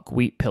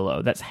buckwheat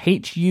pillow. That's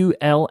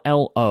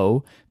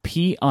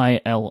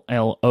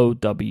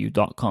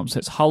HULLOPILLOW.com. So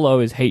it's Hollow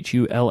is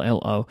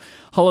HULLO.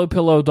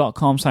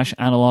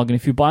 Hollowpillow.com/analog. And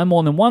if you buy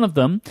more than one of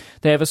them,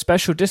 they have a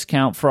special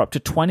discount for up to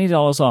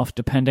 $20 off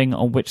depending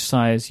on which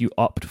size you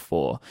opt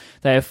for.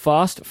 They have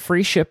fast,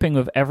 free shipping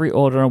with every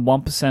order, and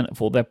 1% of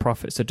all their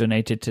profits are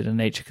donated to the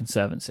Nature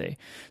Conservancy.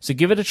 So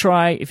give it a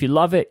try. If you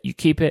love it, you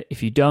keep it.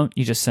 If you don't,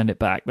 you just send it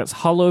back. That's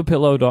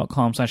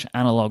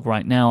hollowpillow.com/analog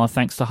right now. Our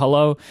thanks to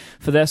Hollow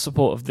for their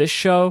support of this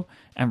show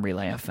and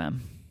Relay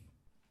FM.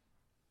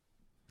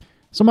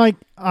 So, Mike,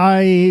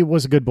 I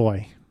was a good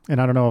boy, and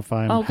I don't know if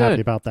I'm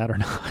happy about that or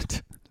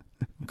not.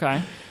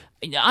 Okay.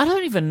 I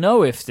don't even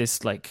know if this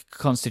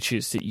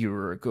constitutes that you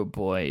were a good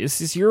boy.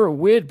 You're a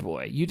weird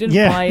boy. You didn't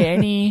buy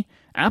any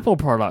Apple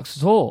products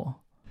at all.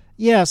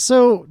 Yeah,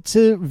 so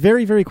to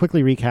very, very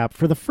quickly recap,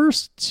 for the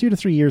first 2 to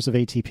 3 years of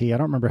ATP, I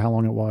don't remember how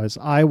long it was,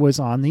 I was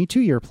on the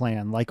 2-year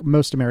plan, like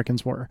most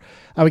Americans were.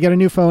 I would get a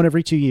new phone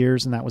every 2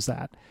 years, and that was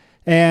that.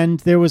 And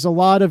there was a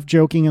lot of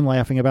joking and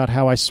laughing about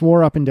how I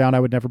swore up and down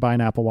I would never buy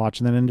an Apple Watch,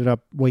 and then ended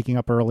up waking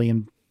up early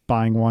and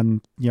buying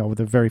one,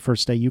 the very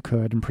first day you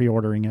could, and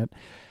pre-ordering it.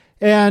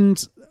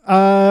 And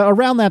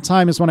around that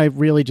time is when I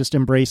really just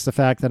embraced the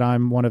fact that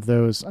I'm one of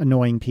those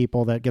annoying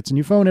people that gets a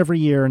new phone every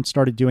year, and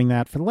started doing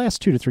that for the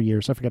last 2 to 3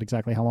 years. I forget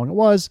exactly how long it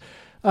was.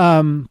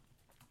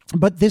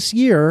 But this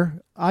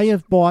year, I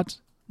have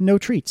bought no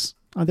treats.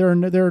 There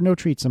are no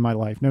treats in my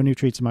life. No new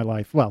treats in my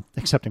life. Well,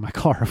 except in my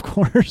car, of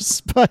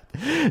course. But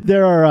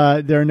there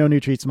are no new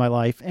treats in my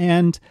life.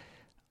 And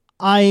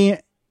I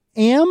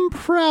am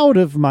proud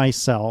of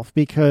myself,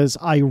 because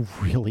I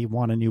really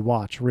want a new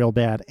watch real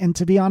bad. And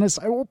to be honest,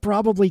 I will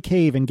probably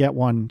cave and get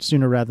one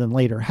sooner rather than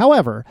later.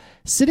 However,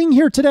 sitting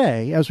here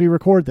today as we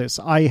record this,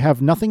 I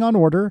have nothing on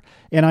order,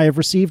 and I have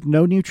received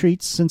no new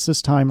treats since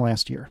this time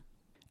last year.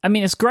 I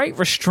mean, it's great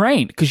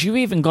restraint, because you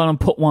even gone and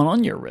put one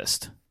on your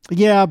wrist.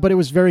 Yeah, but it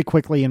was very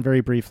quickly and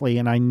very briefly,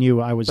 and I knew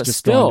I was just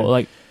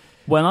still,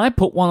 when I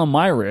put one on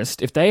my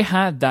wrist, if they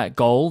had that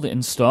gold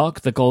in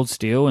stock, the gold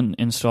steel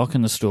in stock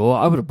in the store,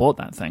 I would have bought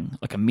that thing,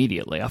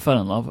 immediately. I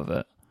fell in love with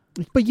it.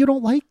 But you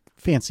don't like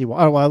fancy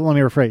watches. Oh, well, let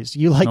me rephrase.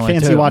 You like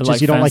fancy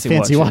watches. You don't like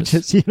fancy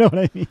watches. You know what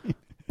I mean?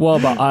 Well,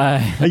 but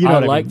I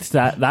liked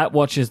that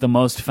watch is the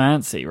most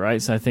fancy,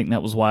 right? So I think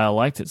that was why I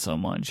liked it so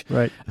much.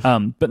 Right.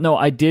 But no,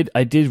 I did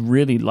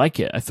really like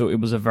it. I thought it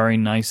was a very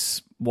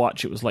nice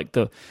watch. It was like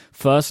the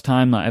first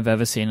time that I've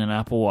ever seen an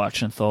Apple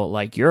Watch and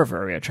thought, you're a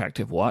very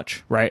attractive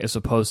watch, right? As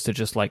opposed to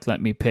just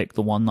let me pick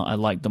the one that I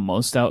like the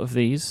most out of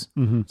these.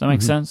 Mm-hmm. Does that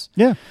make sense?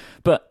 Yeah.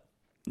 But,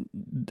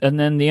 and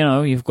then,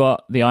 you've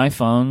got the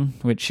iPhone,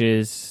 which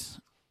is,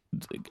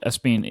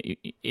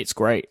 it's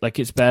great.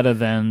 It's better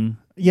than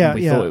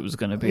we thought it was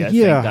going to be. I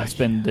think that's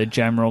been the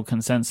general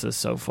consensus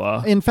so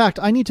far. In fact,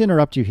 I need to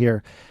interrupt you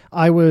here.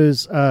 I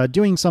was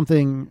doing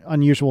something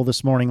unusual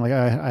this morning.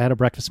 I had a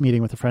breakfast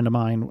meeting with a friend of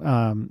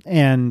mine,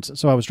 and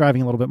so I was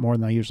driving a little bit more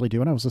than I usually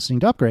do, and I was listening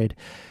to Upgrade.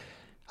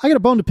 I got a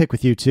bone to pick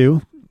with you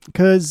two,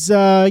 because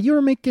you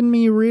were making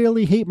me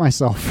really hate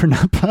myself for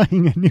not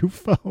buying a new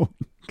phone.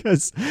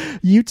 Because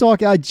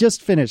I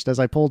just finished, as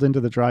I pulled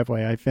into the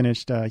driveway, I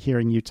finished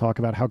hearing you talk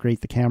about how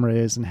great the camera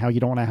is and how you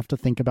don't want to have to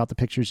think about the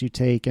pictures you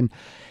take. And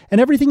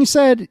everything you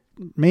said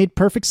made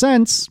perfect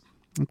sense.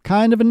 I'm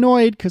kind of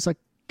annoyed because I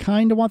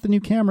kind of want the new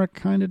camera,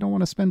 kind of don't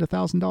want to spend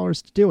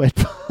 $1,000 to do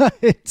it.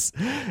 But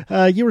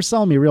you were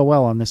selling me real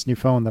well on this new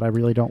phone that I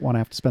really don't want to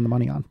have to spend the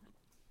money on.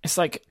 It's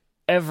like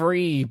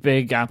every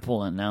big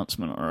Apple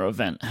announcement or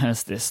event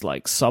has this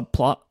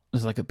subplot.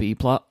 There's a B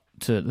plot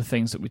to the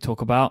things that we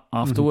talk about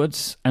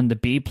afterwards. And the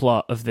B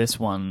plot of this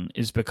one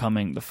is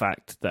becoming the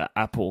fact that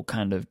Apple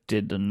kind of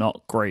did a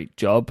not great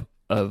job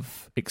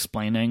of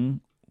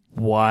explaining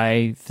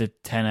why the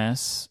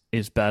XS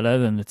is better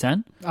than the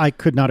 10. I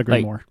could not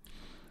agree more.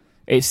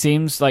 It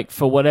seems like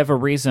for whatever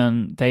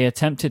reason, they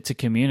attempted to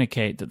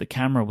communicate that the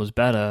camera was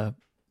better,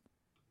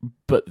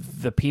 but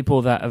the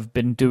people that have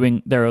been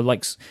doing, there are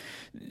like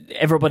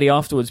everybody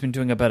afterwards been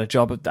doing a better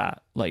job of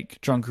that.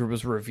 Like John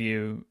Gruber's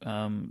review,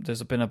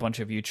 there's been a bunch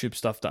of YouTube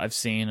stuff that I've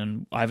seen,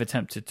 and I've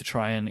attempted to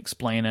try and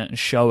explain it and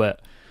show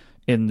it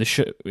in the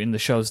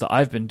shows that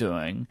I've been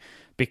doing,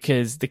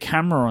 because the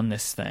camera on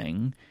this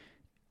thing,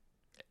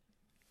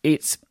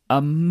 it's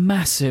a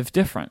massive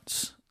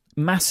difference.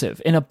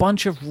 Massive in a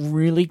bunch of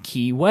really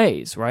key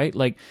ways, right?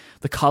 Like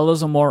the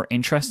colors are more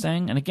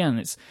interesting, and again,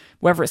 it's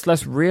whether it's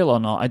less real or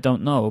not, I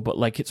don't know, but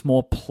like it's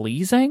more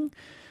pleasing.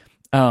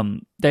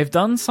 They've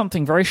done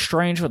something very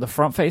strange with the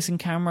front-facing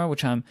camera,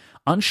 which I'm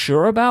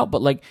unsure about,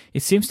 but like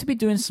it seems to be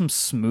doing some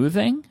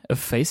smoothing of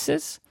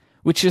faces,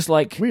 which is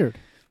like weird.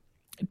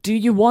 Do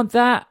you want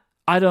that?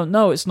 I don't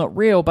know. It's not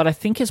real, but I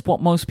think it's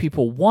what most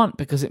people want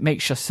because it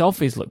makes your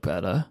selfies look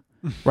better.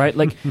 Right?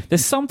 Like,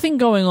 there's something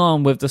going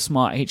on with the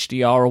Smart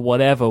HDR or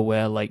whatever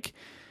where, like,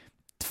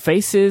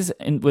 faces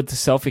with the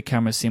selfie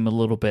camera seem a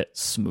little bit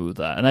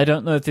smoother. And I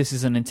don't know if this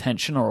is an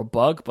intention or a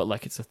bug, but,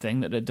 like, it's a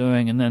thing that they're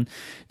doing. And then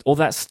all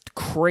that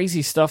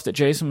crazy stuff that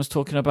Jason was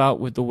talking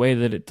about with the way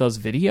that it does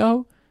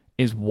video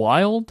is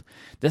wild.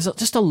 There's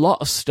just a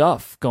lot of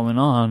stuff going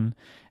on.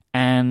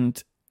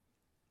 And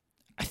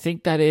I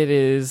think that it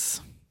is...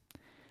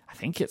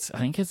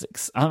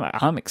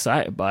 I'm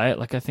excited by it.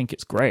 Like, I think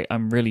it's great.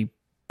 I'm really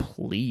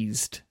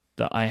pleased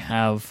that I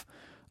have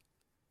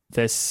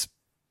this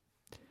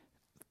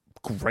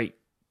great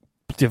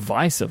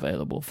device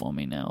available for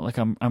me now. Like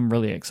I'm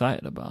really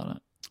excited about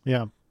it.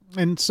 Yeah.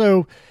 And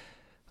so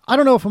I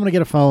don't know if I'm going to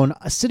get a phone.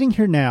 Sitting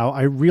here now,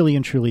 I really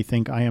and truly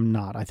think I am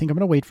not. I think I'm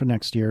going to wait for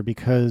next year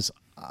because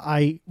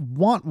I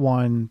want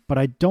one, but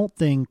I don't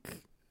think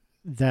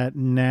that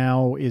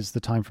now is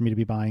the time for me to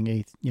be buying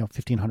a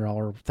 $1,500,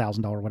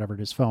 $1,000, whatever it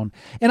is phone.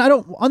 And I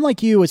don't,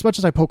 unlike you, as much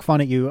as I poke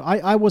fun at you,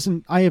 I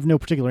have no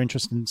particular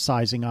interest in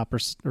sizing up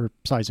or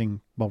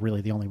sizing. Well,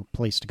 really the only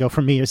place to go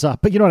for me is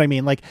up, but you know what I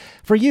mean? Like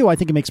for you, I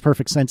think it makes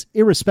perfect sense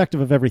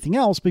irrespective of everything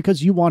else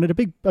because you wanted a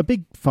big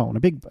phone,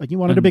 you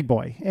wanted a big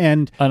boy.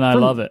 And I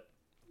love it.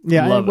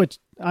 Yeah, which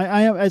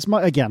I as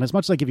much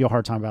as I give you a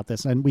hard time about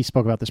this, and we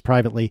spoke about this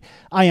privately,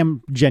 I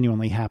am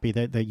genuinely happy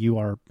that you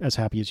are as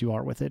happy as you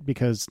are with it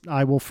because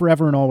I will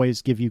forever and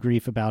always give you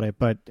grief about it.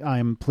 But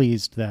I'm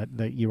pleased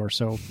that you are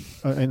so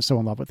in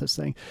love with this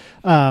thing.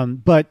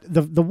 But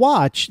the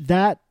watch,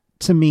 that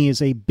to me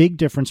is a big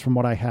difference from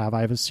what I have.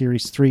 I have a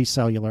Series 3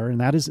 cellular,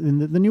 and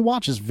the new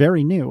watch is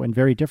very new and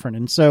very different.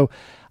 And so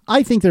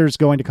I think there's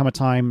going to come a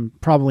time,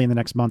 probably in the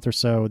next month or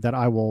so, that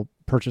I will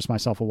purchase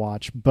myself a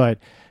watch. But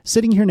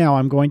sitting here now,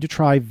 I'm going to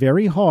try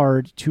very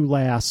hard to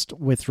last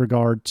with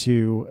regard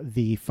to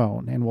the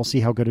phone, and we'll see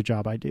how good a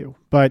job I do.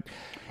 But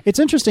it's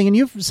interesting, and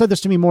you've said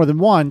this to me more than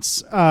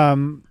once.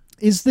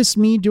 Is this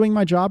me doing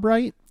my job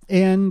right?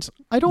 And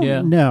I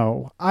don't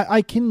know.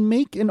 I can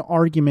make an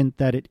argument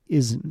that it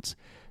isn't.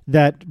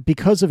 That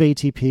because of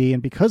ATP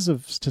and because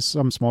of, to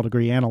some small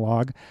degree,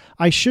 analog,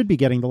 I should be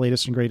getting the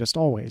latest and greatest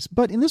always.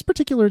 But in this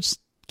particular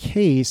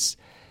case,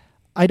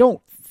 I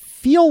don't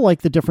feel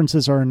like the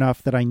differences are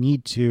enough that I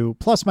need to.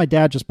 Plus, my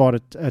dad just bought a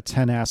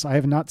XS. I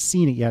have not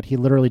seen it yet. He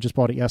literally just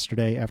bought it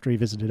yesterday after he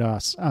visited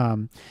us.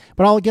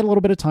 But I'll get a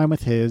little bit of time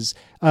with his.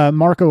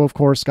 Marco, of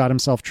course, got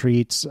himself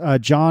treats.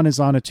 John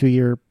is on a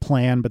 2-year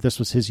plan, but this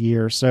was his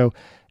year. So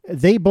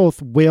they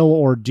both will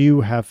or do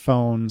have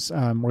phones.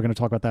 We're going to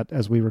talk about that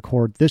as we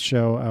record this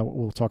show.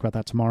 We'll talk about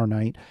that tomorrow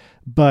night.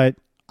 But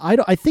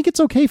I think it's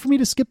okay for me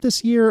to skip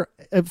this year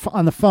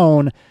on the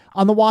phone.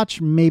 On the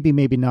watch, maybe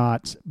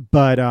not.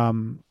 But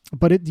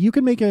you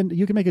can make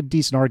a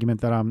decent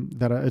argument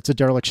that it's a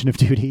dereliction of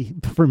duty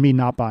for me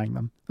not buying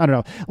them. I don't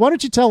know. Why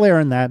don't you tell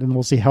Aaron that, and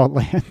we'll see how it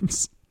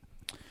lands.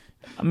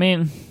 I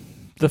mean,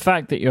 the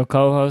fact that your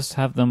co-hosts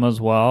have them as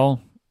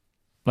well,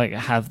 like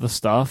have the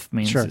stuff,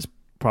 means sure. It's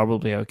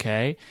probably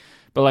okay.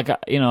 But like,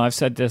 I've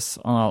said this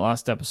on our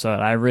last episode.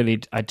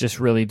 I just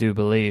really do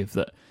believe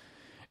that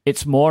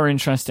it's more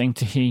interesting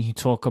to hear you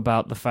talk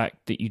about the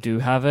fact that you do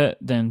have it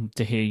than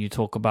to hear you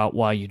talk about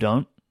why you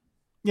don't.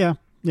 Yeah.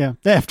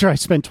 After I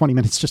spent 20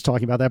 minutes just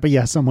talking about that, but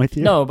yes, I'm with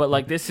you. No, but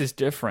like this is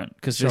different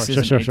because this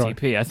isn't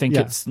ATP. I think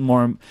it's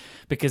more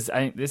because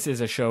this is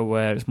a show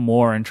where it's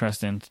more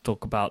interesting to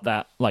talk about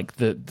that, like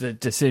the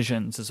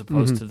decisions as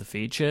opposed to the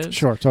features.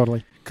 Sure,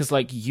 totally. Because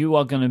like you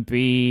are going to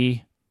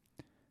be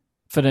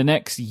for the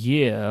next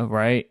year,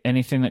 right?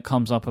 Anything that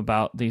comes up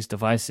about these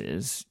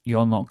devices,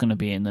 you're not going to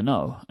be in the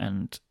know.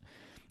 And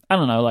I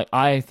don't know, like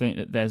I think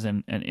that there's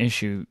an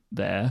issue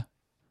there.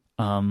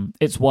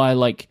 It's why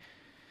like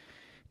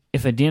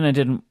if Adina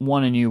didn't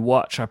want a new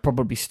watch, I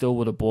probably still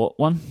would have bought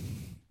one.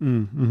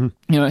 Mm-hmm.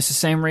 It's the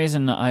same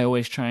reason that I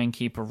always try and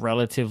keep a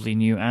relatively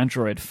new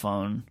Android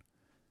phone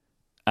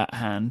at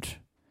hand.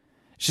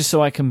 It's just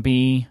so I can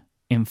be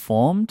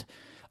informed.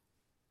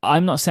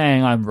 I'm not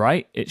saying I'm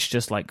right. It's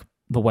just like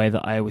the way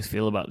that I always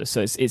feel about this.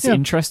 So it's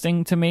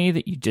interesting to me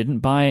that you didn't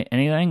buy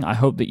anything. I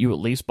hope that you at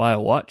least buy a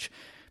watch,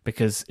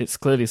 because it's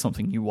clearly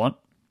something you want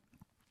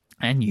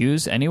and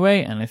use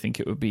anyway, and I think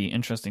it would be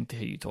interesting to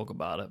hear you talk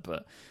about it.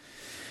 But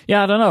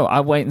yeah, I don't know.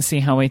 I'll wait and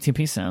see how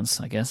ATP sounds,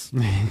 I guess.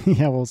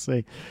 Yeah, we'll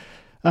see.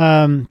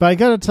 But I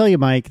gotta tell you,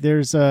 Mike,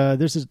 there's a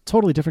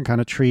totally different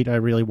kind of treat I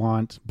really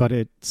want, but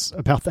it's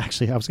about,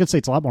 actually, I was gonna say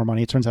it's a lot more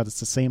money. It turns out it's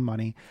the same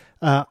money.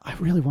 I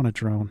really want a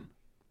drone.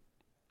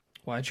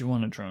 Why'd you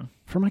want a drone?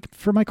 For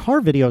my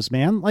car videos,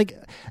 man. Like,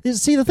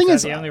 see, the thing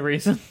is the only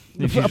reason?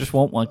 If you just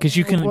want one, because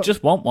you can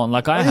just want one.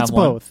 Like I have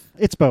one.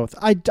 It's both.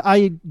 I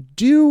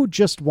do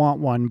just want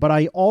one, but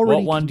I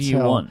already. What one do you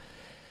want?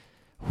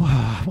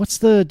 What's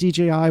the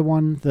DJI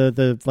one?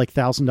 The like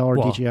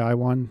 $1,000 DJI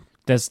one?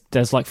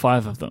 There's like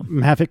 5 of them.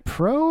 Mavic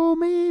Pro,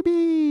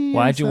 maybe.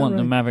 Why'd you want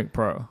the Mavic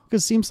Pro?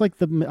 Because it seems like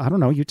I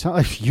don't know. You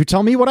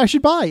tell me what I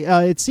should buy.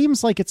 It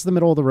seems like it's the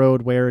middle of the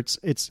road where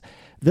it's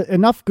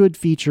enough good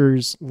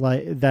features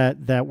like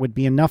that would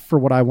be enough for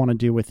what I want to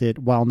do with it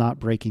while not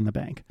breaking the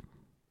bank.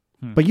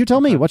 But you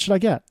tell me, what should I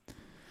get?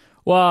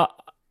 Well,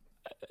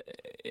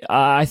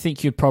 I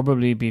think you'd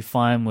probably be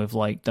fine with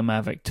like the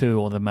Mavic 2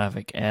 or the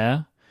Mavic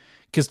Air,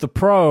 because the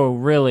Pro,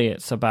 really,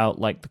 it's about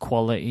like the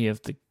quality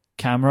of the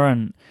camera,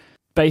 and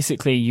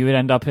basically you would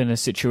end up in a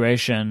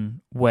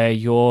situation where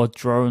your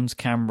drone's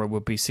camera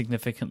would be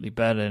significantly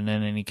better than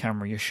any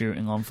camera you're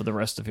shooting on for the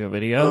rest of your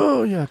video.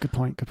 Oh yeah, good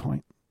point.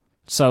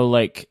 So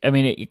like, I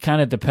mean, it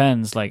kind of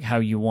depends like how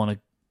you want to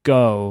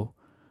go.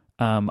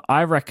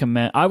 I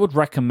would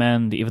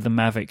recommend either the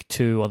Mavic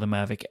 2 or the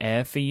Mavic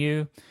Air for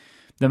you.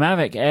 The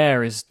Mavic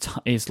Air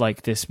is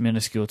like this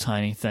minuscule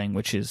tiny thing,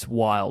 which is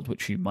wild,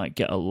 which you might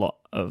get a lot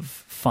of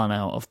fun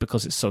out of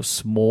because it's so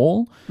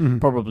small. Mm-hmm.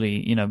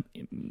 Probably,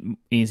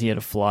 easier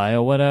to fly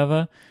or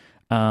whatever.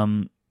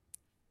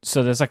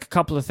 So there's like a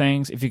couple of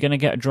things. If you're going to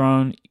get a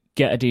drone,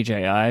 get a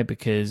DJI,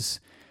 because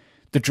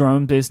the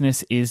drone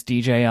business is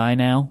DJI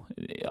now.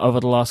 Over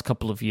the last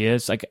couple of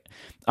years, like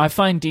I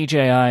find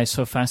DJI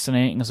so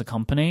fascinating as a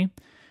company,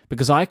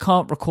 because I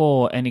can't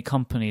recall any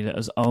company that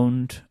has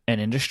owned an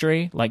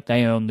industry like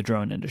they own the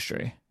drone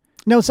industry.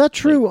 Now, is that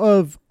true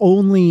of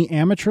only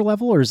amateur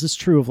level, or is this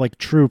true of like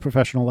true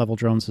professional level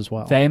drones as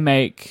well? They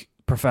make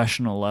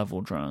professional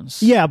level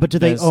drones. Yeah, but do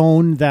they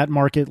own that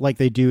market like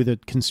they do the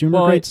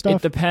consumer grade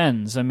stuff? It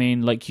depends. I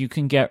mean, like you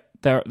can get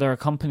there are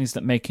companies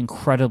that make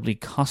incredibly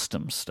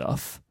custom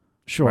stuff.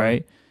 Sure.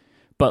 Right?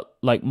 But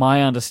like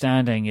my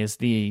understanding is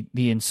the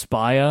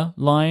Inspire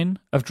line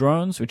of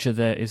drones, which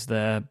is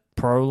their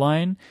Pro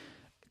line,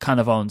 kind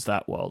of owns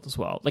that world as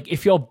well. Like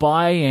if you're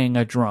buying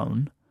a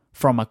drone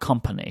from a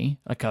company,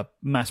 like a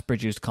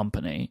mass-produced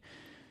company,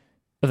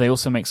 they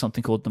also make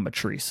something called the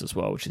Matrice as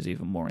well, which is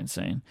even more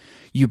insane.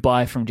 You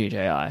buy from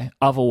DJI.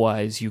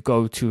 Otherwise, you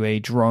go to a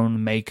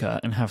drone maker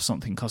and have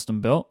something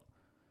custom built.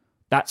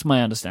 That's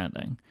my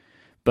understanding.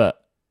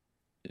 But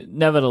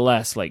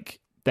nevertheless, like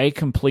they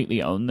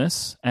completely own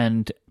this,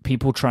 and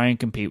people try and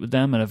compete with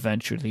them and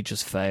eventually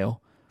just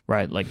fail,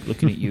 right? Like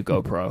looking at you,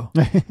 GoPro.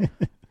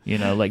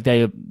 Like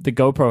the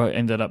GoPro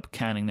ended up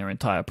canning their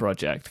entire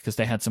project because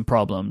they had some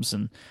problems,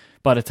 and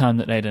by the time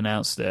that they'd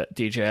announced it,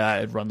 DJI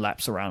had run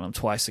laps around them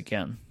twice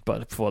again,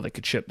 but before they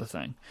could ship the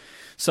thing.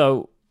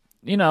 So,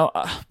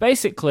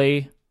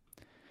 basically,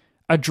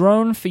 a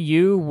drone for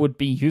you would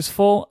be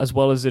useful as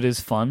well as it is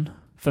fun.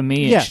 For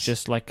me, it's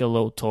just like a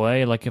little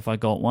toy, like if I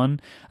got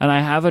one. And I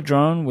have a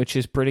drone, which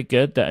is pretty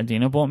good, that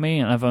Adina bought me,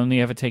 and I've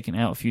only ever taken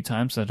it out a few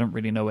times, so I don't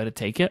really know where to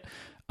take it.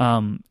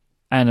 And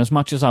as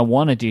much as I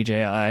want a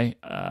DJI,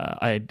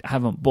 I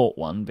haven't bought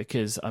one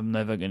because I'm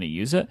never going to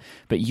use it.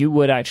 But you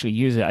would actually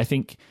use it. I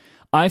think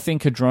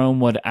a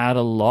drone would add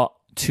a lot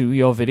to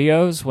your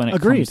videos when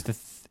it comes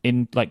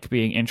to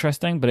being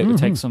interesting, but it would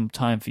take some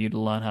time for you to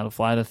learn how to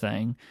fly the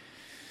thing.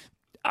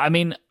 I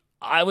mean,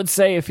 I would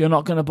say if you're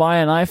not going to buy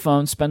an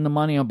iPhone, spend the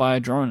money or buy a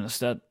drone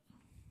instead.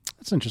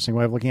 That's an interesting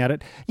way of looking at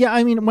it. Yeah,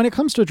 I mean, when it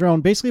comes to a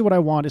drone, basically what I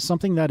want is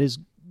something that is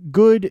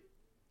good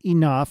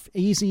enough,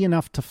 easy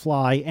enough to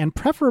fly, and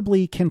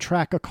preferably can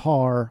track a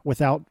car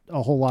without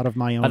a whole lot of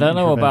my own. I don't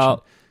know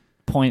about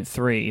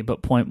 0.3,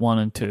 but 0.1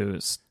 and 2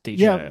 is DJI.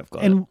 Yeah,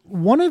 and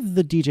one of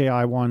the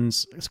DJI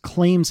ones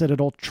claims that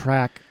it'll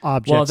track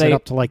objects at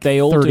up to like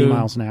 30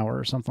 miles an hour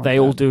or something. They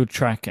all do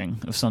tracking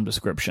of some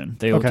description.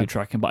 They all do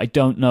tracking, but I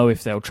don't know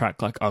if they'll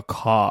track like a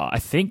car. I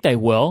think they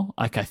will.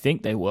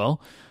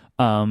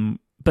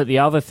 But the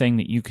other thing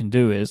that you can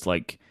do is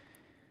like,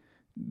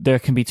 there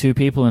can be 2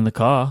 people in the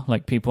car.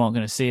 Like people aren't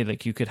going to see it.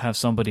 Like you could have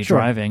somebody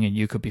driving and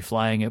you could be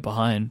flying it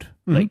behind.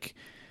 Like,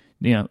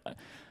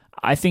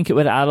 I think it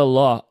would add a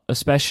lot,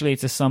 especially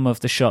to some of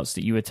the shots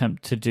that you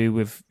attempt to do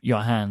with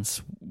your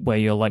hands, where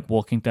you're like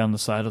walking down the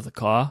side of the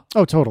car.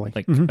 Oh, totally.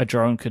 Like a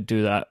drone could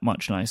do that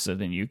much nicer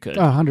than you could.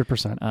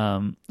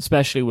 100%.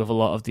 Especially with a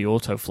lot of the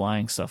auto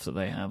flying stuff that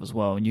they have as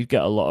well. And you'd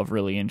get a lot of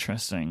really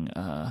interesting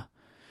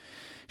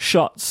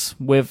shots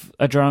with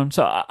a drone.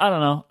 So I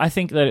don't know. I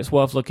think that it's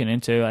worth looking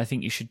into. I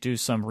think you should do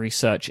some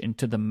research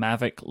into the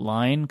Mavic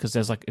line, because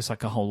it's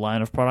like a whole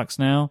line of products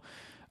now,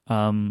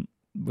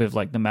 with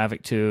like the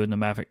Mavic 2 and the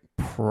Mavic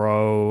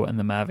Pro and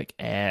the Mavic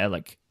Air.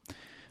 Like,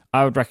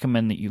 I would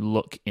recommend that you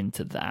look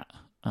into that,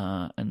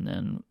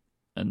 and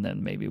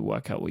then maybe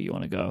work out where you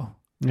want to go.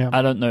 Yeah.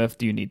 I don't know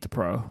if you need the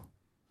Pro.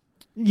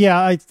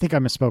 Yeah, I think I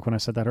misspoke when I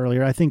said that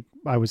earlier. I think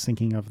I was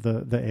thinking of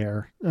the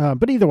Air.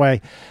 But either way,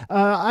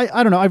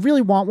 I don't know. I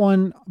really want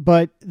one,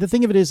 but the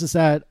thing of it is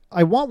that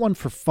I want one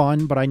for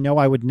fun, but I know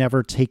I would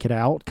never take it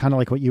out, kind of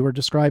like what you were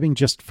describing,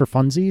 just for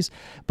funsies.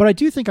 But I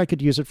do think I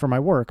could use it for my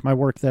work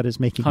that is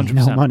making me 100%.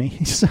 no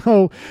money.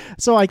 So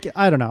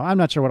I don't know. I'm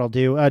not sure what I'll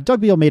do.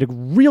 Doug Beal made a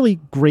really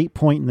great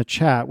point in the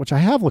chat, which I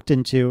have looked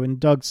into, and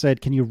Doug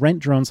said, can you rent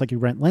drones like you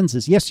rent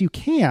lenses? Yes, you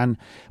can,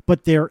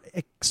 but they're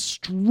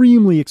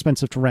extremely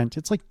expensive to rent.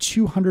 It's like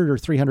 $200 or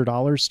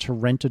 $300 to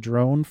rent a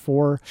drone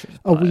for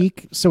a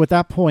week. So at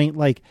that point,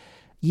 like,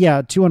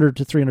 yeah, $200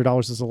 to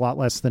 $300 is a lot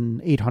less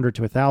than $800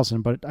 to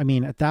 $1,000. But I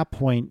mean, at that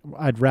point,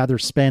 I'd rather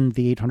spend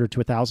the $800 to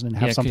 $1,000 and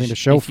have something to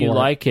show for it. If you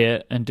like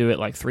it and do it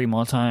like 3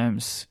 more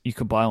times, you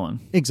could buy one.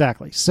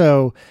 Exactly.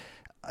 So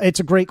it's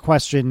a great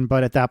question,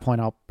 but at that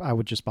point, I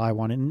would just buy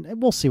one,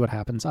 and we'll see what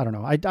happens. I don't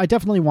know. I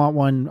definitely want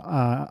one.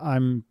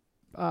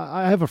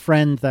 I have a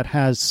friend that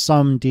has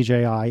some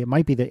DJI. It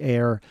might be the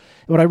Air.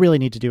 What I really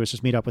need to do is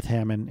just meet up with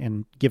him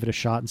and give it a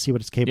shot and see what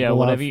it's capable of. Yeah,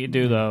 whatever you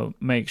do, though,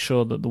 make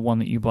sure that the one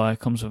that you buy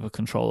comes with a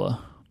controller.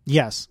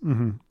 Yes.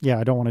 Mm-hmm. Yeah,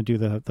 I don't want to do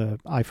the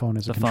iPhone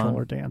as a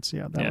controller phone dance.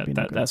 Yeah, that would be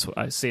no good. That's what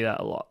I see that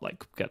a lot.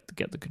 Like, get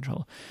the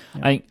controller.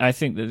 Yeah. I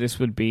think that this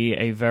would be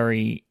a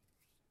very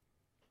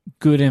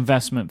good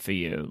investment for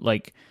you.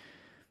 Like,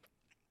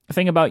 the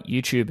thing about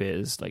YouTube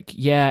is, like,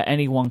 yeah,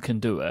 anyone can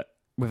do it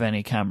with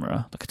any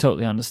camera. Like, I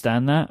totally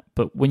understand that,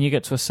 but when you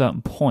get to a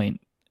certain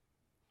point,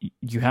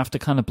 you have to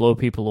kind of blow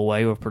people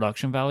away with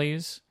production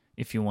values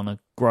if you want to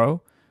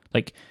grow.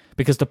 Like,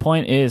 because the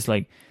point is,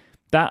 like,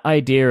 that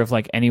idea of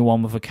like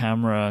anyone with a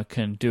camera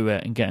can do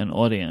it and get an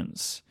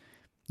audience,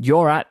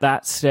 you're at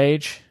that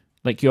stage.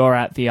 Like, you're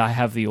at the I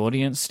have the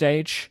audience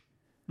stage,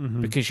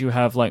 because you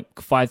have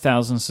like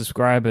 5,000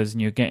 subscribers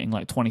and you're getting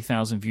like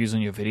 20,000 views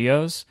on your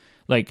videos.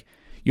 Like,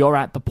 you're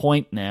at the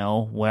point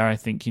now where I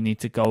think you need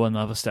to go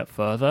another step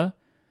further,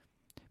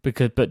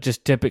 but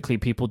just typically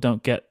people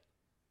don't get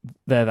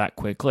there that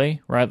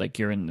quickly, right? Like,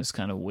 you're in this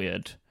kind of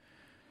weird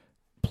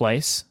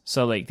place.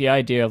 So like the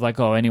idea of like,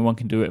 oh, anyone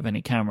can do it with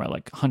any camera,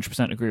 like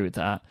 100% agree with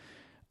that.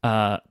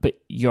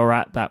 But you're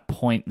at that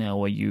point now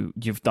where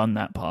you've done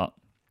that part.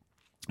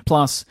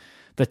 Plus,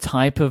 the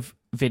type of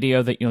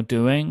video that you're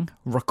doing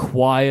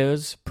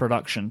requires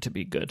production to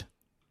be good.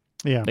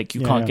 Yeah. Like, you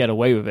can't get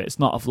away with it. It's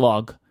not a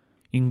vlog.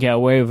 You can get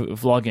away with it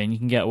with vlogging. You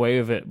can get away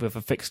with it with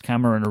a fixed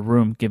camera in a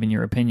room giving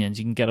your opinions.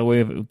 You can get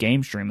away with it with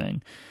game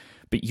streaming.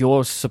 But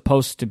you're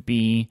supposed to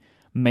be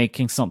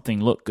making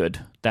something look good.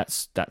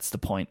 That's the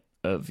point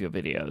of your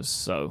videos.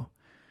 So,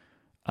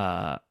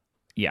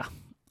 yeah,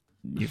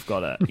 you've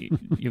got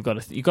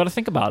to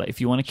think about it if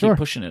you want to keep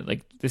pushing it.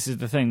 Like, this is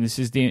the thing.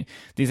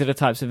 These are the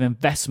types of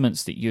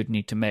investments that you'd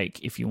need to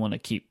make if you want to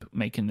keep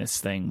making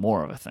this thing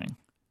more of a thing.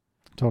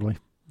 Totally,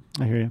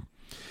 I hear you.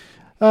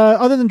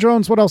 Other than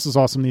drones, what else is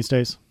awesome these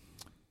days?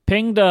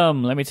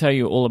 Pingdom. Let me tell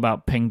you all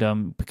about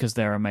Pingdom, because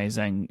they're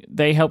amazing.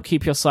 They help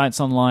keep your sites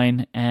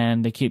online,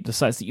 and they keep the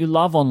sites that you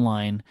love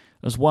online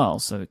as well.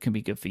 So it can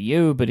be good for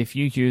you. But if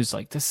you use,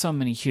 like, there's so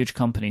many huge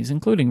companies,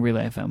 including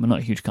Relay FM, well, not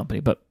a huge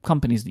company, but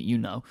companies that you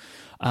know,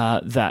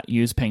 that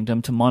use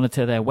Pingdom to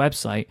monitor their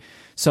website.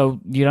 So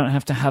you don't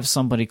have to have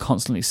somebody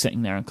constantly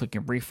sitting there and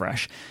clicking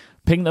refresh.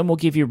 Pingdom will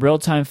give you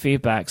real-time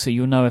feedback, so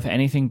you'll know if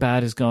anything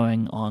bad is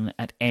going on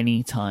at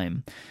any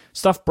time.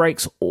 Stuff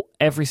breaks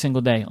every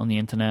single day on the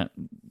internet.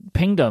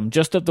 Pingdom,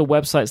 just of the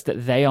websites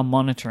that they are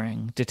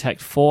monitoring,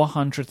 detect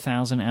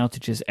 400,000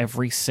 outages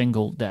every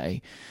single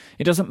day.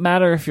 It doesn't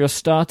matter if you're a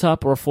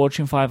startup or a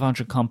Fortune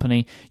 500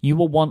 company, you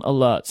will want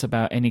alerts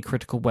about any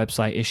critical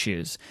website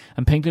issues.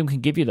 And Pingdom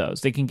can give you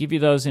those. They can give you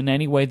those in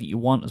any way that you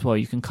want as well.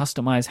 You can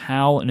customize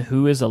how and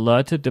who is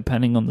alerted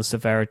depending on the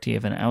severity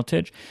of an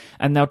outage.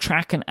 And they'll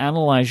track and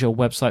analyze your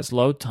website's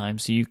load time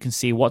so you can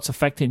see what's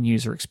affecting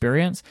user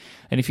experience.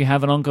 And if you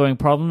have an ongoing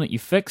problem that you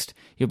fixed,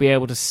 you'll be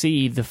able to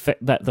see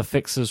that the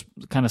fix is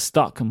kind of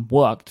stuck and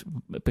worked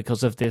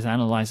because of this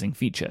analyzing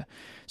feature.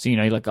 So,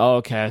 you're like, oh,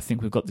 okay, I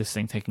think we've got this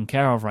thing taken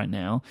care of right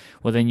now.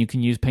 Well, then you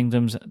can use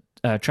Pingdom's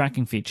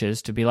tracking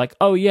features to be like,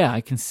 oh, yeah,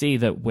 I can see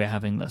that we're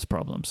having this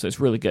problem. So it's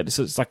really good.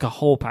 So it's like a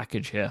whole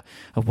package here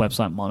of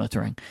website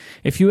monitoring.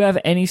 If you have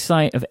any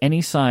site of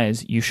any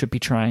size, you should be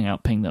trying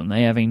out Pingdom.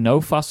 They have a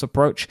no-fuss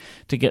approach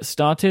to get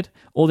started.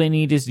 All they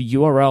need is the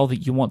URL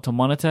that you want to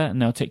monitor,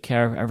 and they'll take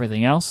care of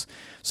everything else.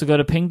 So go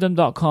to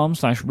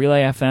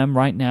pingdom.com/relayfm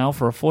right now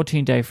for a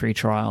 14-day free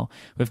trial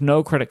with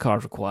no credit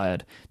card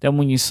required. Then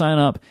when you sign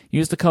up,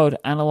 use the code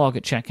analog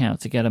at checkout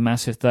to get a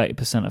massive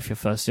 30% off your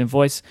first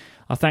invoice.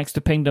 Our thanks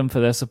to Pingdom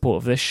for their support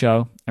of this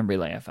show and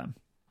Relay FM.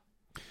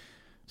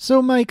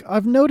 So, Mike,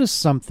 I've noticed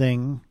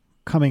something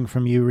coming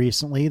from you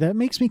recently that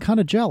makes me kind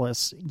of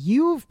jealous.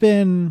 You've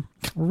been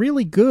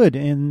really good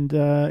in the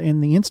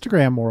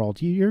Instagram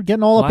world. You're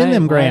getting all up in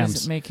them grams. Why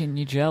is it making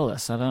you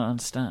jealous? I don't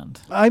understand.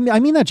 I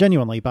mean that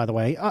genuinely, by the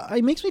way.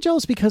 It makes me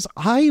jealous because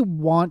I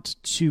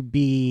want to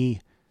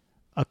be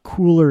a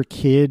cooler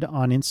kid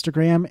on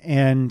Instagram,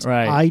 and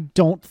Right. I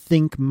don't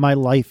think my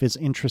life is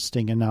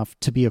interesting enough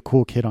to be a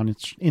cool kid on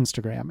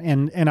Instagram.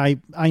 And I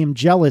am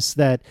jealous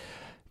that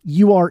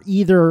you are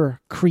either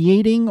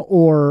creating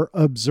or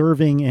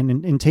observing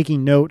and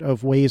taking note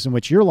of ways in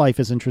which your life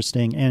is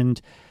interesting.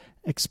 And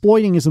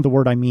exploiting isn't the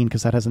word I mean,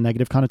 because that has a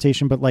negative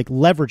connotation, but like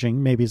leveraging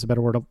maybe is a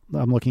better word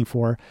I'm looking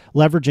for.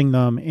 Leveraging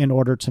them in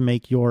order to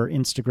make your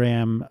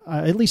Instagram,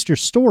 at least your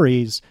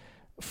stories,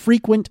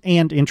 frequent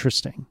and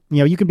interesting. You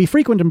know, you can be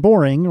frequent and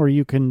boring, or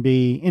you can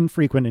be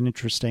infrequent and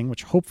interesting,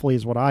 which hopefully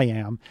is what I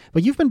am.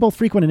 But you've been both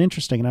frequent and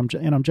interesting, and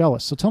I'm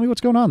jealous. So tell me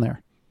what's going on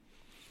there.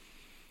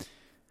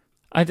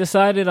 I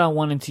decided I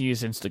wanted to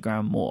use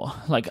Instagram more.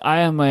 Like, I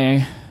am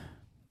a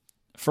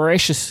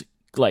voracious,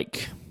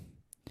 like,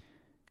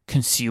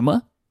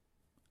 consumer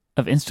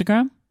of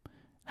Instagram.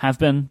 Have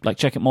been, like,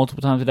 check it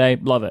multiple times a day.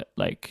 Love it.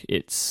 Like,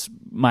 it's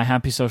my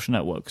happy social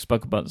network.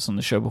 Spoke about this on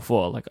the show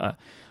before. Like,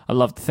 I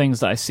love the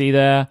things that I see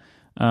there.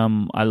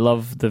 I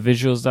love the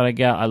visuals that I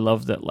get. I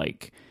love that,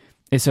 like,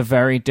 it's a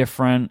very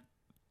different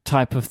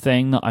type of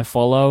thing that I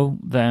follow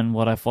than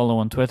what I follow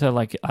on Twitter.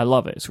 Like, I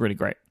love it. It's really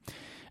great.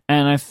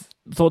 And I've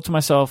thought to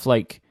myself,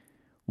 like,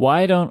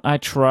 why don't I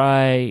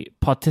try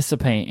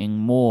participating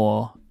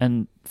more?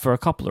 And for a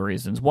couple of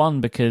reasons.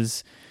 One,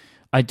 because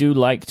I do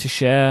like to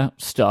share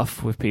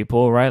stuff with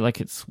people, right? Like,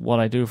 it's what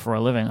I do for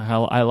a living.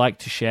 I like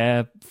to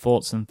share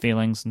thoughts and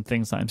feelings and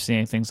things that I'm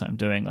seeing, things that I'm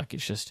doing. Like,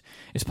 it's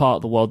part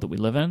of the world that we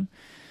live in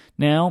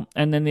now.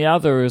 And then the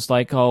other is,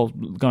 like,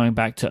 going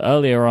back to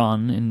earlier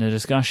on in the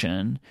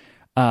discussion,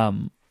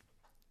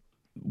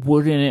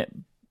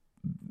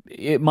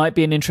 it might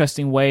be an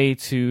interesting way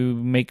to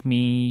make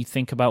me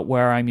think about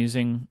where I'm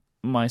using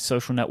my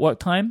social network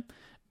time.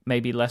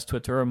 Maybe less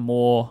Twitter and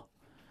more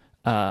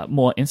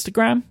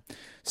Instagram.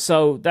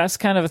 So that's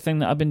kind of a thing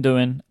that I've been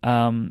doing.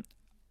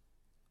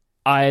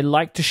 I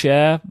like to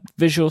share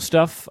visual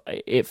stuff.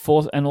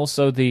 And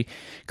also the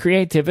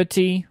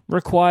creativity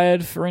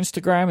required for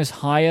Instagram is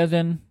higher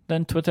than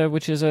Twitter,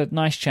 which is a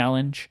nice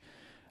challenge.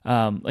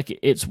 Like,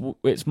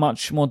 it's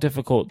much more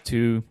difficult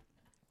to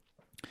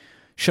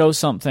show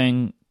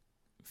something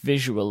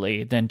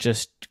visually than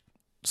just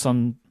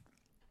some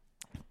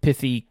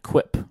pithy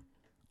quip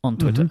on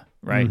Twitter,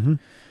 right?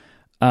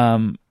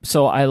 Mm-hmm.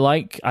 So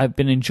I've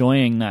been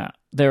enjoying that.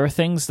 There are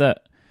things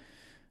that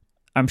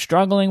I'm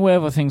struggling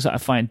with, or things that I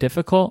find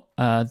difficult.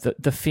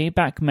 The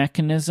feedback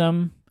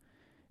mechanism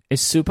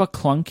is super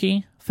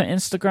clunky for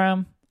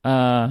Instagram,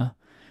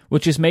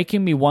 which is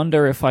making me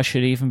wonder if I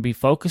should even be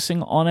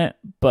focusing on it.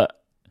 But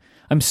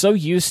I'm so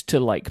used to,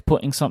 like,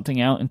 putting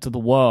something out into the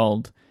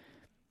world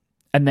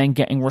and then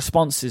getting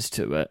responses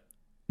to it.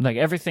 Like,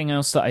 everything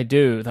else that I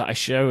do, that I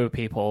share with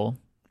people,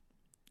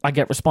 I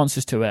get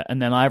responses to it,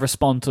 and then I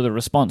respond to the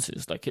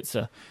responses. Like, it's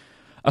a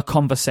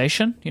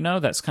conversation, you know?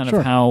 That's kind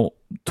of how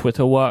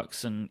Twitter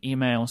works, and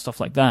email and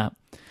stuff like that.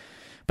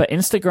 But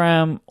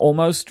Instagram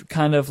almost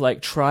kind of,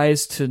 like,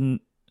 tries to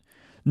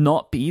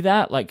not be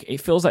that. Like,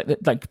 it feels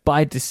like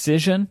by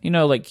decision, you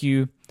know, like,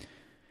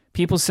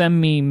 people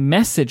send me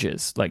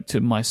messages, like, to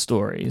my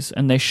stories,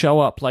 and they show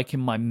up, like, in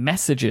my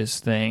messages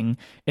thing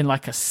in,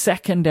 like, a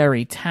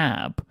secondary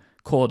tab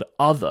called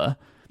Other,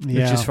 which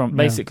is from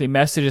basically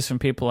messages from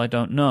people I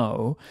don't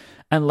know.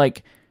 And,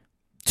 like,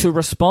 to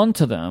respond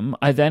to them,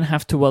 I then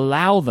have to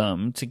allow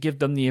them to give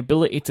them the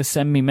ability to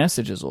send me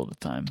messages all the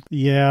time.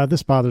 Yeah,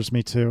 this bothers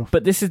me too.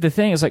 But this is the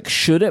thing, is, like,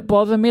 should it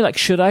bother me? Like,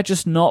 should I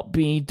just not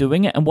be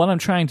doing it? And what I'm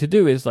trying to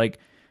do is, like,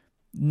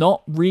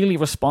 not really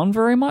respond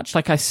very much.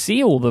 Like, I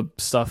see all the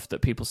stuff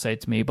that people say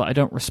to me, but I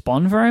don't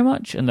respond very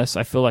much unless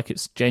I feel like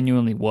it's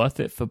genuinely worth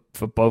it for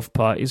both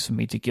parties for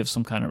me to give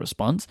some kind of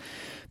response,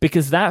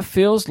 because that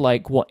feels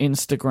like what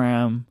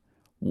Instagram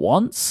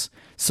wants.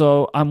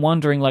 So I'm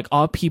wondering, like,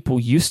 are people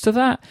used to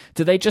that?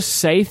 Do they just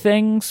say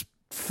things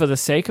for the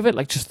sake of it,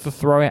 like, just to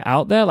throw it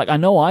out there? Like, I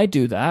know I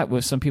do that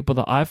with some people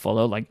that I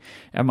follow. Like,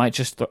 I might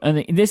just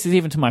and this is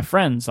even to my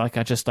friends. Like,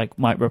 I just, like,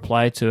 might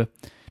reply to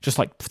just,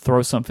 like,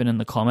 throw something in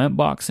the comment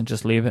box and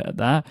just leave it at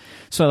that.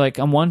 So, like,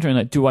 I'm wondering,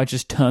 like, do I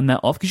just turn that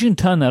off? Because you can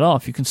turn that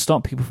off. You can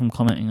stop people from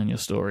commenting on your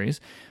stories.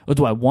 Or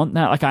do I want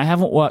that? Like, I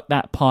haven't worked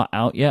that part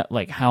out yet,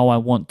 like, how I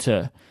want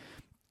to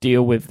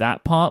deal with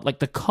that part. Like,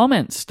 the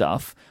comment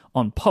stuff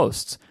on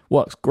posts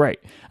works great.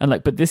 And,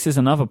 like, but this is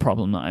another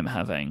problem that I'm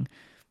having.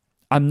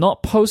 I'm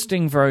not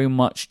posting very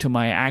much to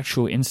my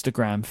actual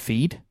Instagram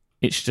feed.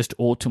 It's just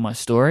all to my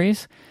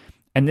stories.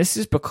 And this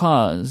is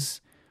because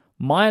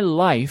my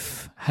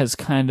life has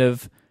kind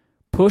of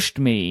pushed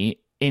me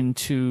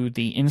into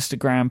the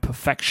Instagram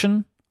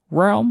perfection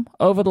realm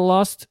over the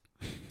last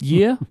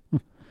year.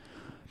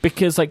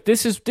 Because, like,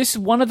 this is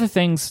one of the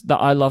things that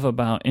I love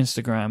about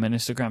Instagram and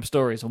Instagram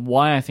stories, and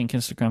why I think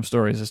Instagram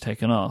stories has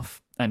taken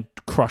off and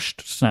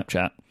crushed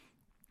Snapchat,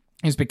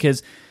 is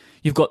because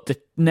you've got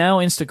now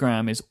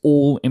Instagram is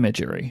all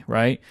imagery,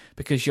 right?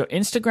 Because your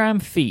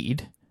Instagram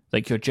feed,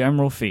 like your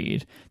general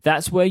feed,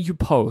 that's where you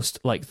post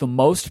like the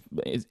most,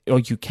 or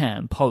you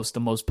can post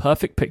the most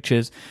perfect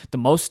pictures, the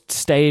most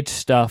staged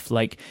stuff.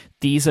 Like,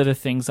 these are the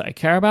things that I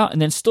care about.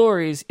 And then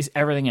stories is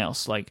everything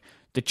else, like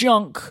the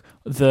junk,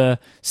 the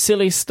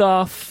silly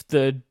stuff,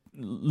 the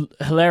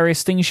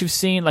hilarious things you've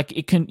seen. Like,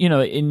 it can,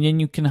 and then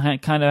you can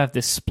kind of have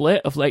this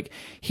split of like,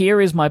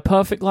 here is my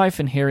perfect life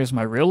and here is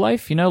my real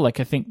life. Like,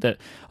 I think that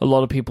a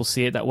lot of people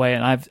see it that way,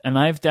 and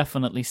I've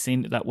definitely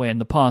seen it that way in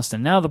the past.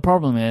 And now the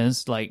problem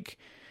is, like,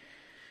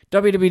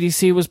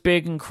 WWDC was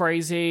big and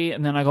crazy,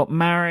 and then I got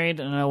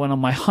married, and I went on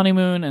my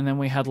honeymoon, and then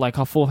we had like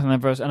our 4th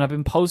anniversary, and I've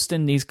been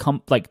posting these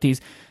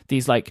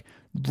like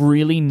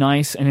really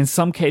nice, and in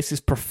some cases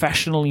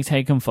professionally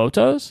taken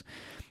photos.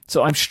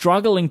 So I'm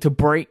struggling to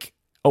break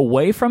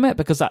away from it,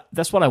 because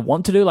that's what I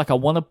want to do. Like, I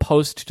want to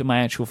post to my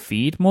actual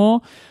feed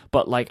more,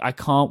 but like, I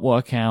can't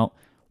work out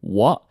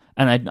what,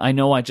 and I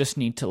know I just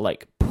need to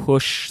like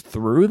push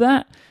through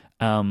that.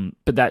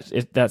 But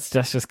that's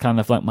just kind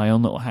of like my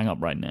own little hang up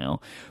right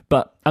now.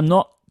 But I'm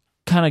not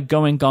kind of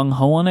going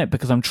gung-ho on it,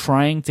 because I'm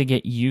trying to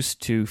get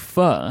used to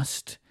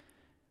first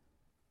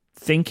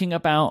thinking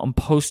about and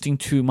posting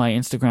to my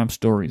Instagram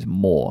stories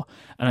more,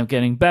 and I'm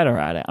getting better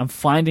at it. I'm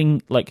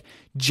finding like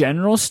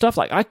general stuff.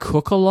 Like, I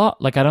cook a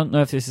lot. Like, I don't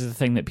know if this is a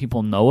thing that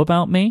people know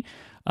about me.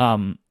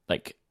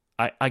 Like,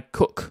 I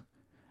cook,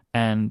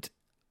 and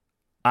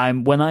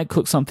when I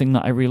cook something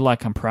that I really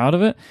like, I'm proud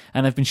of it,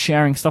 and I've been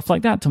sharing stuff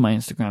like that to my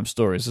Instagram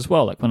stories as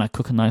well. Like, when I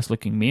cook a nice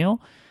looking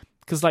meal,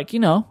 because like,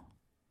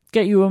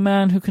 get you a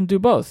man who can do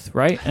both,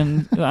 right?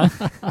 And I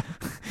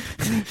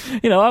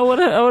want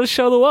to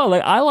show the world,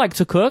 like, I like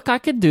to cook, I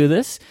could do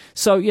this.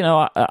 So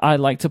I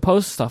like to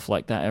post stuff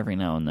like that every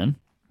now and then.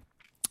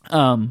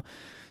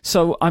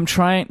 So I'm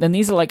trying, and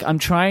these are like, I'm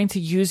trying to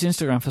use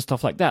Instagram for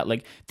stuff like that.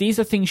 Like, these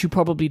are things you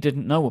probably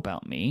didn't know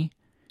about me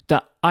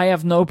that I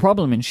have no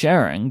problem in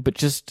sharing, but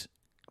just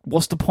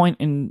what's the point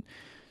in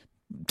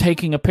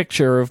taking a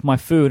picture of my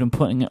food and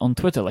putting it on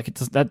Twitter? Like, it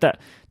does,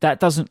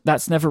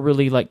 that's never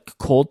really like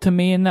called to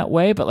me in that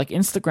way, but like,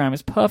 Instagram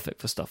is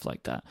perfect for stuff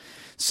like that.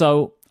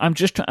 So I'm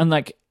just trying, and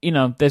like,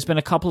 there's been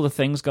a couple of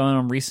things going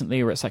on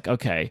recently where it's like,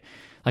 okay,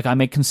 like, I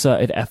make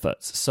concerted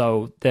efforts.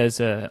 So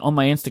there's on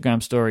my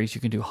Instagram stories,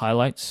 you can do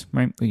highlights,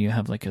 right? Where you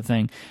have like a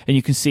thing, and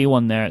you can see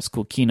one there. It's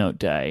called Keynote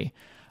Day.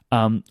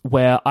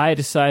 Where I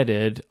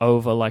decided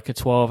over like a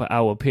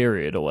 12-hour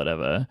period or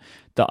whatever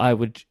that I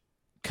would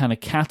kind of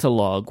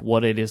catalog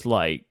what it is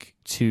like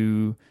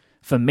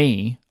for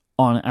me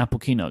on Apple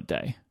Keynote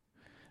Day.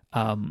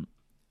 And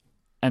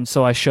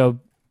so I showed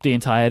the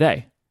entire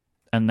day,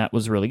 and that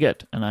was really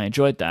good, and I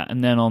enjoyed that.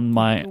 And then on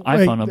my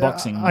iPhone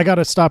unboxing... I got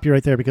to stop you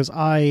right there, because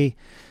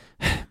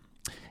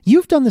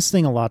you've done this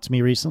thing a lot to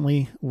me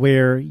recently,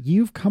 where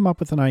you've come up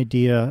with an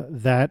idea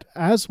that,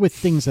 as with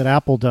things that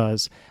Apple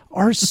does,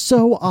 are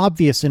so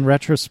obvious in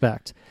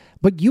retrospect.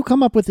 But you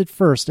come up with it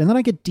first, and then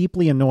I get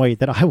deeply annoyed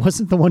that I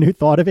wasn't the one who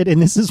thought of it.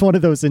 And this is one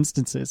of those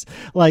instances.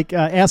 Like,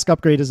 Ask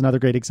Upgrade is another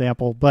great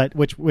example, but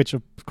which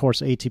of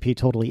course ATP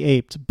totally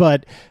aped.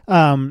 But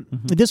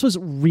this was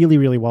really,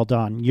 really well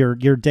done. Your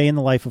day in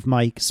the life of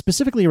Mike,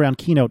 specifically around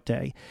Keynote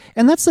Day.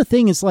 And that's the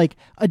thing, is like,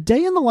 a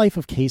day in the life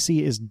of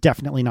Casey is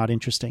definitely not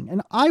interesting.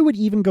 And I would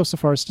even go so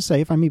far as to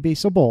say, if I may be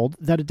so bold,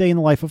 that a day in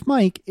the life of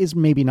Mike is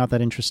maybe not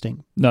that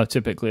interesting. No,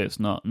 typically it's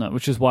not. No,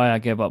 which is why I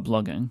gave up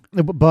blogging.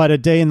 But a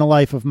day in the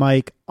life of Mike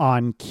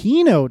on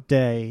Keynote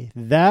Day,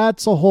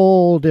 that's a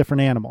whole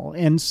different animal.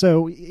 And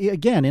so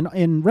again,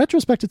 in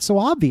retrospect, it's so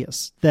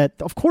obvious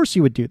that of course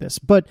you would do this,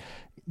 but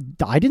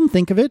I didn't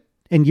think of it,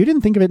 and you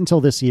didn't think of it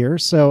until this year.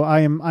 So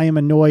I am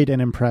annoyed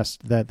and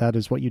impressed that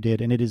is what you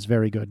did, and it is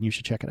very good, and you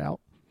should check it out.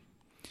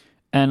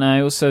 And I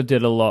also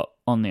did a lot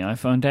on the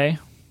iPhone Day.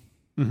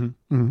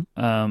 Mm-hmm.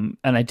 Mm-hmm.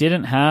 And I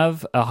didn't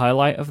have a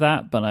highlight of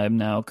that, but I'm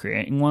now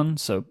creating one,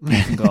 so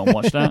you can go and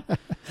watch that.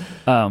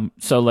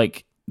 So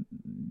like,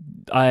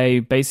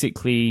 I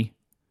basically,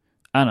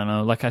 I don't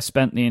know, like, I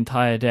spent the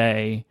entire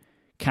day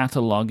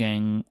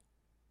cataloging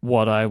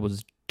what I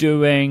was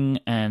doing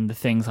and the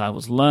things I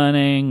was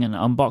learning and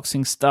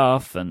unboxing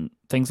stuff and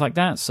things like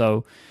that.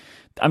 So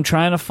I'm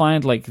trying to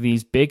find like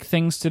these big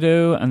things to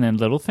do and then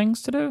little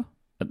things to do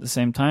at the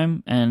same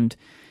time. And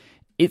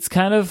it's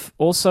kind of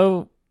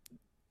also,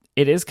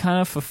 it is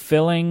kind of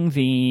fulfilling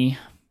the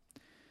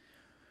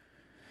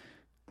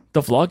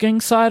vlogging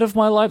side of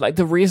my life. Like,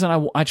 the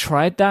reason I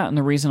tried that and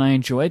the reason I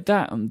enjoyed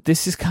that,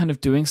 this is kind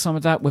of doing some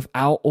of that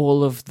without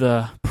all of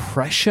the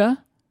pressure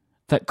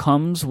that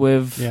comes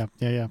with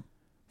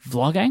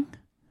vlogging.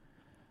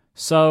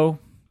 So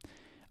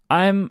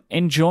I'm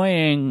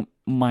enjoying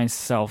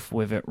myself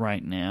with it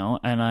right now,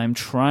 and I'm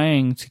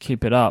trying to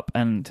keep it up,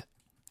 and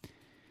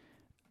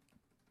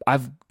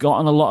I've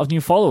gotten a lot of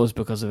new followers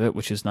because of it,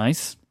 which is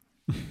nice,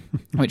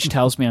 which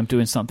tells me I'm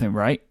doing something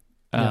right.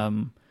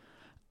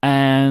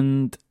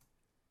 And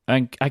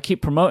I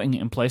keep promoting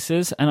it in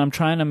places, and I'm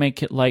trying to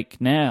make it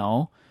like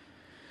now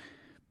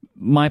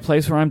my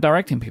place where I'm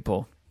directing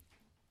people.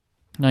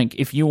 Like,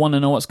 if you want to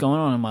know what's going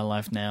on in my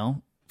life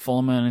now,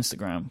 follow me on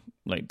Instagram.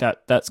 Like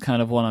that's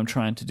kind of what I'm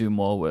trying to do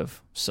more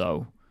with.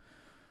 So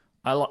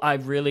I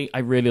really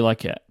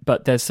like it.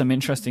 But there's some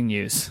interesting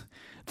news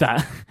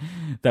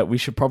that we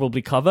should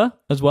probably cover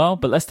as well.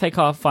 But let's take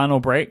our final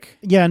break.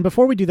 Yeah, and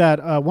before we do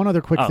that, one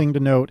other quick thing to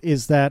note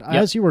is that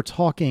as you were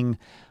talking,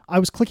 I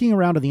was clicking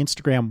around on the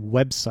Instagram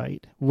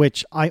website,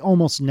 which I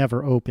almost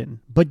never open,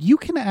 but you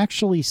can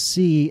actually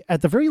see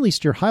at the very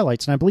least your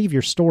highlights, and I believe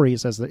your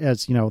stories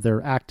as you know,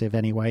 they're active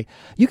anyway.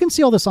 You can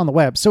see all this on the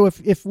web. So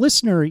if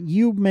listener,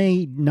 you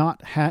may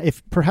not have,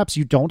 if perhaps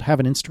you don't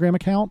have an Instagram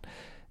account,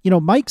 you know,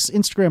 Mike's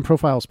Instagram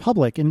profile is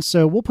public, and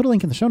so we'll put a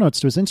link in the show notes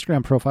to his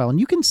Instagram profile, and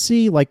you can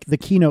see like the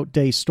keynote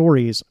day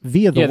stories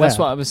via the web. Yeah, that's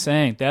what I was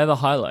saying. They're the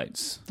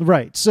highlights.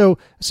 Right. So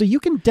you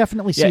can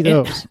definitely see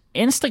those.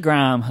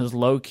 Instagram has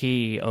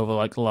low-key, over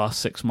like the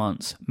last 6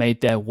 months,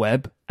 made their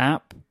web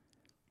app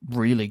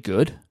really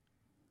good.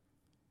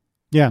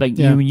 Yeah. Like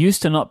you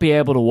used to not be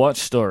able to watch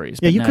stories,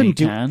 but you now couldn't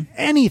you do can.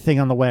 anything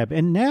on the web.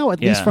 And now, at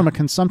least from a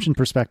consumption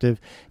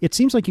perspective, it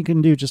seems like you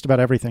can do just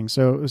about everything.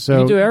 So you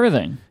can do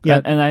everything.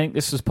 Yeah. And I think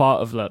this was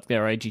part of like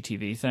their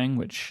IGTV thing,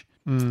 which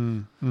I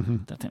don't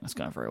think that's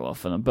going very well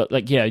for them. But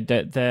like, yeah,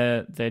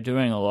 they're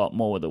doing a lot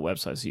more with the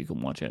website so you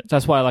can watch it.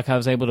 That's why like I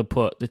was able to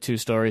put the 2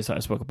 stories that I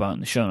spoke about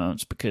in the show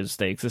notes because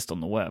they exist on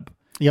the web.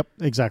 Yep,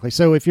 exactly.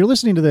 So if you're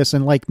listening to this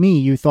and like me,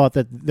 you thought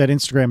that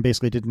Instagram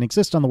basically didn't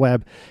exist on the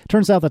web,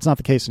 turns out that's not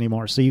the case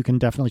anymore. So you can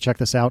definitely check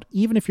this out,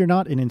 even if you're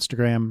not an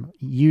Instagram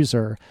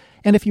user.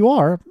 And if you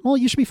are, well,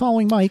 you should be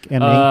following Mike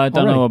and me. I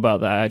don't know about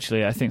that,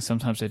 actually. I think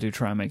sometimes they do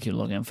try and make you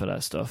log in for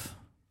that stuff.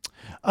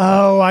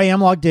 Oh, I am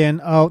logged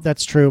in. Oh,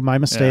 that's true. My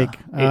mistake.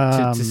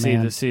 To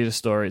see the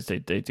stories, they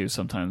do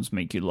sometimes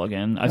make you log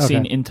in. I've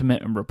seen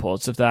intermittent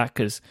reports of that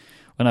because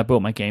when I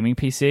built my gaming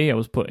PC, I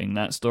was putting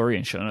that story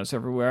in show notes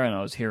everywhere, and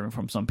I was hearing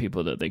from some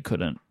people that they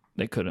couldn't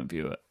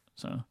view it.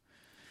 So, all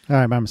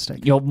right, my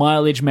mistake. Your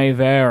mileage may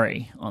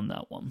vary on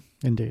that one.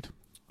 Indeed.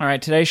 All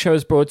right, today's show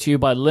is brought to you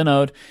by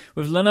Linode.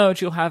 With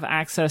Linode, you'll have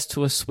access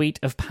to a suite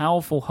of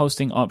powerful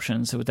hosting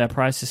options with their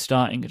prices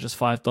starting at just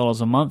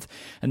 $5 a month,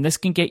 and this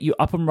can get you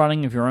up and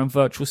running with your own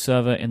virtual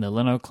server in the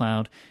Linode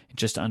cloud in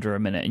just under a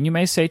minute. And you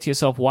may say to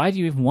yourself, why do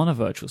you even want a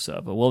virtual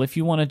server? Well, if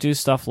you want to do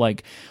stuff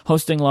like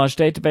hosting large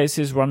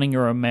databases, running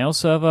your own mail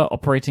server,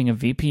 operating a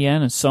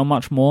VPN, and so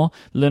much more,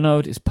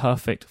 Linode is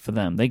perfect for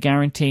them. They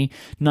guarantee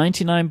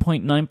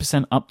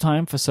 99.9%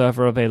 uptime for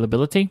server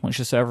availability. Once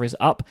your server is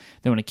up,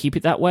 they want to keep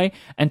it that way.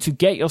 And to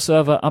get your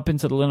server up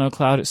into the Linode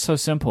cloud, it's so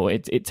simple.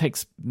 It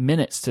takes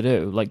minutes to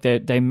do. Like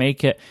they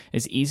make it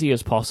as easy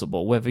as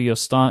possible. Whether you're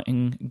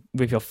starting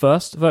with your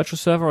first virtual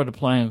server or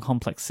deploying a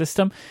complex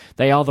system,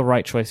 they are the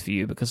right choice for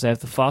you because they have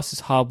the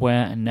fastest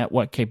hardware and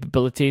network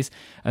capabilities,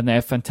 and they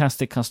have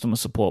fantastic customer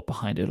support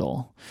behind it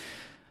all.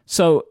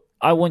 So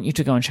I want you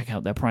to go and check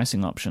out their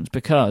pricing options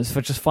because for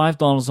just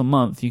 $5 a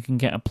month, you can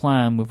get a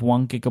plan with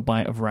 1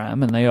 gigabyte of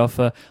RAM, and they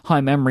offer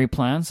high memory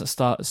plans that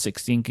start at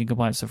 16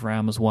 gigabytes of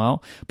RAM as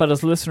well. But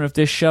as a listener of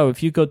this show,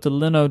 if you go to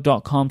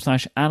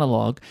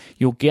linode.com/analog,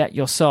 you'll get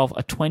yourself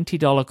a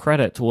 $20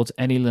 credit towards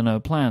any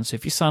Linode plan. So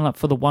if you sign up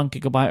for the 1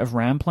 gigabyte of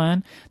RAM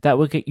plan, that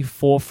will get you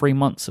 4 free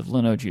months of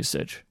Linode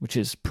usage, which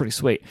is pretty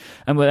sweet.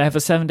 And they have a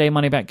 7-day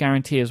money-back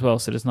guarantee as well,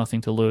 so there's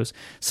nothing to lose.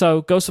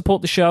 So go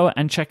support the show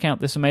and check out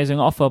this amazing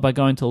offer by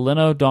going to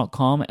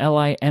linode.com,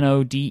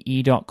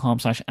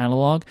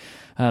 linode.com/analog.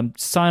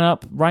 Sign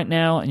up right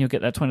now and you'll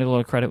get that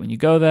 $20 credit when you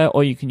go there,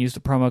 or you can use the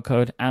promo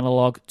code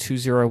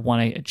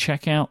analog2018 at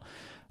checkout.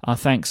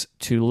 Thanks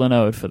to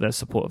Linode for their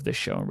support of this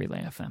show on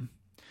Relay FM.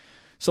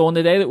 So on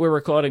the day that we're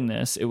recording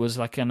this, it was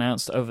like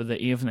announced over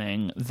the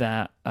evening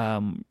that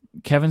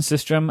Kevin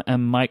Systrom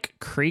and Mike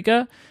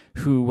Krieger,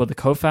 who were the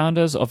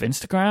co-founders of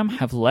Instagram,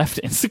 have left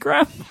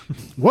Instagram.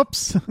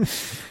 Whoops.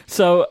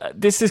 So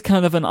this is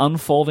kind of an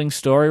unfolding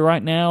story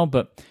right now,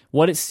 but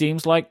what it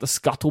seems like the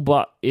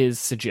scuttlebutt is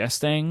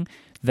suggesting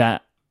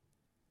that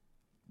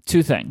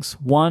 2 things.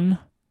 One,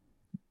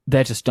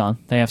 they're just done.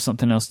 They have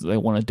something else that they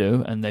want to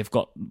do, and they've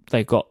got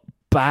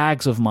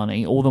bags of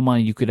money, all the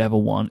money you could ever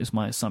want is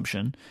my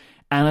assumption,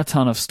 and a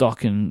ton of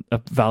stock in a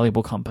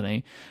valuable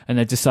company, and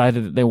they've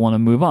decided that they want to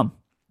move on.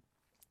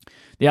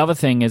 The other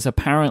thing is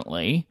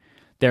apparently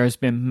there has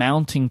been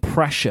mounting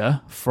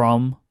pressure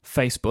from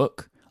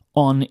Facebook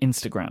on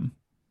Instagram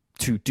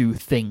to do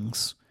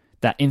things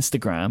that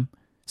Instagram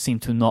seem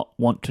to not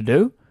want to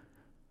do.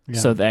 Yeah.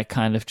 So they're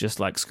kind of just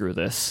like, screw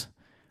this.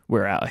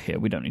 We're out of here.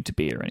 We don't need to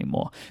be here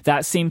anymore.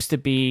 That seems to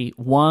be,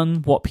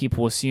 1, what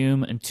people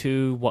assume, and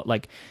 2, what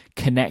like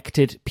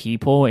connected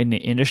people in the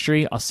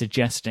industry are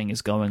suggesting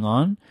is going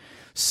on.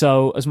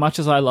 So as much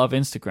as I love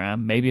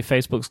Instagram, maybe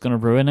Facebook's going to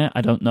ruin it.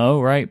 I don't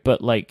know, right?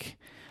 But like,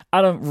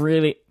 I don't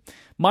really...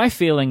 My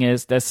feeling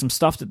is there's some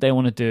stuff that they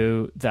want to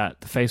do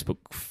that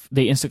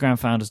the Instagram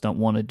founders don't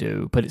want to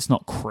do, but it's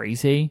not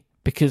crazy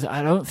because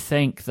I don't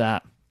think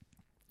that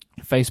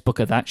Facebook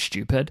are that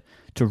stupid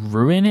to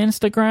ruin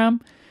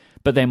Instagram,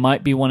 but they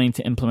might be wanting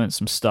to implement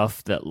some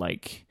stuff that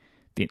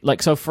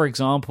so for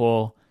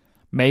example,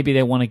 maybe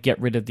they want to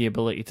get rid of the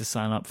ability to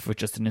sign up for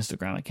just an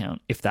Instagram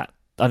account if that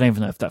I don't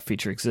even know if that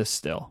feature exists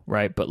still,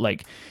 right? But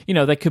like, you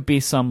know, there could be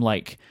some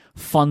like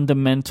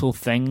fundamental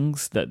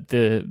things that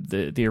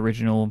the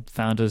original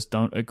founders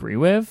don't agree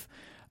with,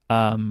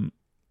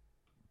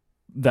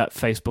 that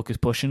Facebook is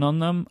pushing on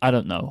them. I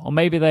don't know. Or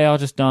maybe they are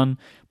just done,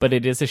 but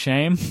it is a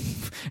shame.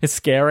 It's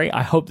scary.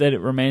 I hope that it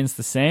remains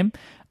the same.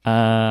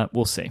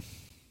 We'll see.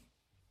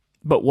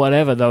 But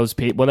whatever those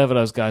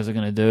guys are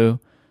going to do,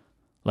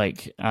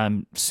 like,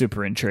 I'm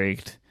super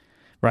intrigued,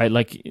 right?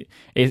 Like,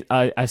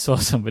 I saw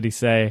somebody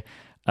say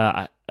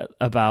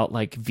about,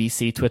 like,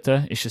 VC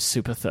Twitter, it's just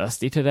super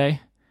thirsty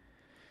today.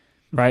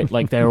 Right,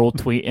 like they're all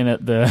tweeting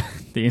at the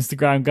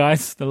Instagram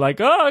guys. They're like,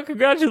 "Oh,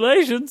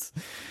 congratulations!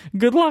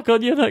 Good luck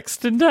on your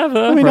next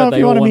endeavor." Let me know if they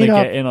you all want to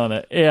get in on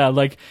it. Yeah,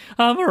 like,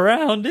 I'm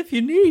around if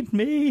you need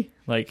me.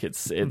 Like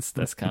it's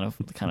that's kind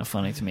of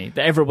funny to me.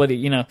 Everybody,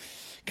 you know,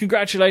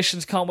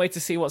 congratulations! Can't wait to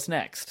see what's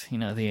next. You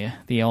know,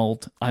 the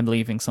old "I'm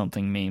leaving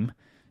something" meme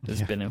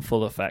has been in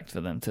full effect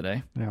for them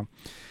today. Yeah,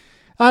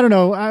 I don't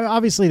know.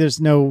 Obviously,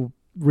 there's no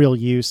real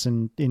use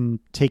in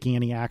taking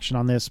any action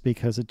on this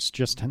because it's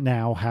just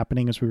now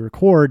happening as we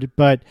record,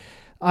 but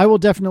I will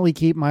definitely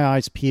keep my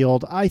eyes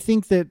peeled. I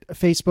think that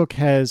Facebook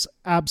has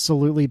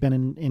absolutely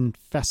been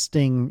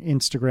infesting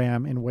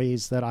Instagram in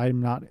ways that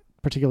I'm not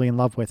particularly in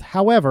love with.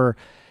 However,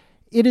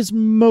 it has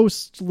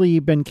mostly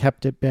been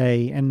kept at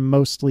bay and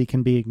mostly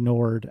can be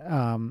ignored.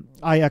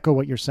 I echo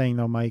what you're saying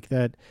though, Mike,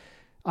 that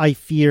I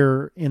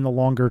fear in the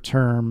longer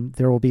term,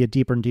 there will be a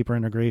deeper and deeper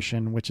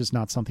integration, which is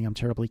not something I'm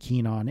terribly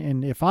keen on.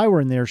 And if I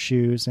were in their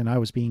shoes and I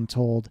was being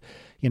told,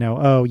 you know,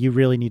 oh, you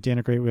really need to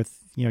integrate with,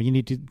 you know, you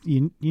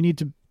need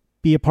to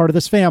be a part of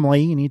this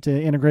family. You need to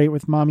integrate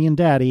with mommy and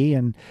daddy.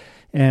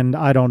 And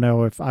I don't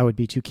know if I would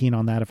be too keen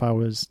on that if I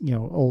was, you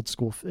know, old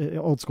school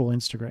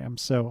Instagram.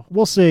 So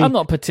we'll see. I'm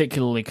not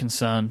particularly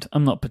concerned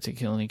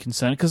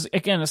because,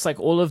 again, it's like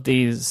all of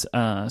these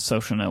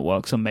social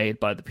networks are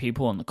made by the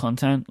people and the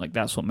content. Like,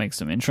 that's what makes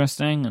them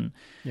interesting. And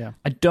yeah,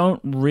 I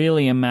don't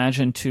really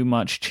imagine too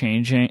much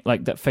changing,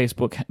 like that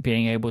Facebook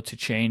being able to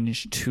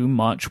change too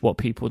much what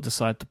people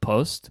decide to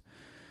post.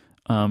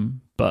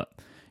 But,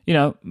 you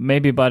know,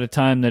 maybe by the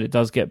time that it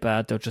does get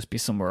bad, there'll just be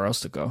somewhere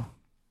else to go.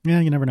 Yeah,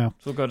 you never know.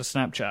 So we'll go to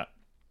Snapchat.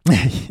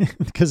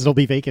 Because it'll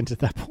be vacant at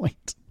that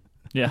point.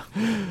 Yeah.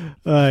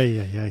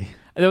 There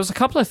was a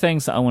couple of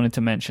things that I wanted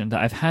to mention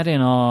that I've had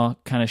in our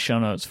kind of show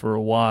notes for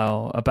a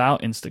while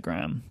about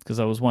Instagram, because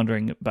I was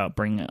wondering about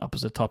bringing it up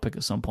as a topic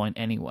at some point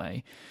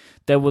anyway.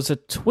 There was a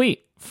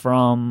tweet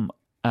from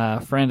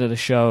a friend of the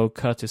show,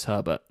 Curtis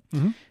Herbert.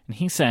 Mm-hmm. And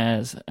he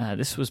says,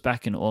 this was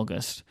back in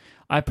August,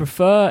 I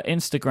prefer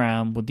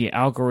Instagram with the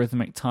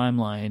algorithmic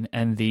timeline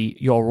and the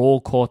 "you're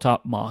all caught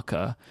up"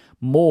 marker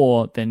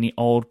more than the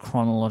old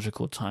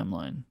chronological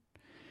timeline.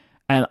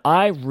 And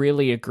I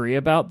really agree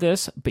about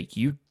this, but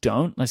you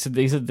don't. I said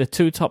these are the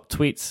two top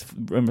tweets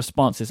and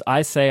responses.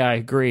 I say I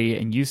agree,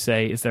 and you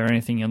say, is there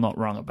anything you're not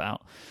wrong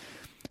about?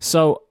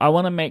 So I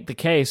want to make the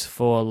case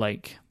for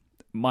like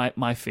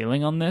my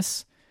feeling on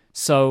this.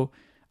 So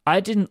I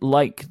didn't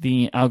like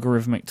the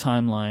algorithmic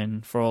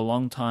timeline for a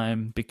long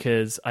time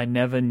because I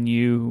never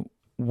knew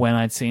when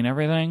I'd seen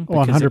everything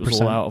because 100%. It was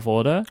all out of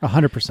order.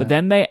 100%. But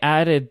then they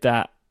added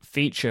that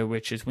feature,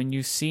 which is when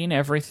you've seen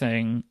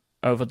everything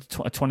over the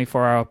a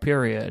 24-hour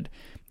period,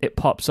 it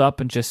pops up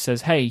and just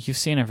says, hey, you've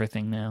seen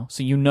everything now.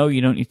 So you know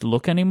you don't need to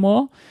look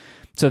anymore.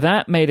 So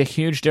that made a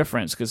huge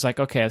difference because, like,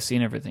 okay, I've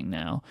seen everything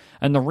now.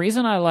 And the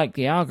reason I like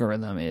the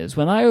algorithm is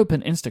when I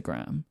open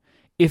Instagram,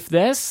 if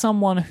there's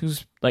someone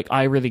who's, like,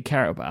 I really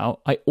care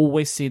about, I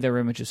always see their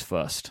images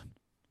first.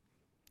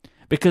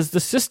 Because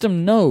the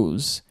system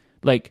knows,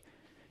 like,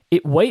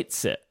 it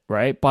weights it,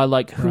 right? By,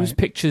 like, whose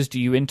pictures do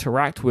you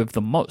interact with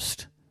the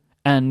most?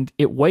 And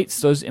it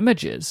weights those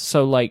images.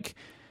 So, like,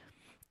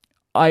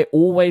 I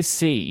always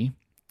see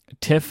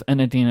Tiff and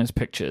Adina's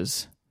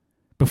pictures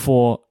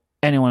before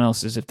anyone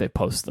else's if they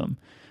post them.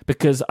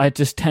 Because I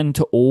just tend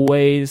to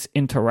always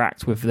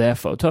interact with their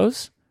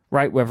photos,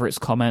 right? Whether it's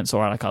comments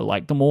or, like, I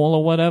like them all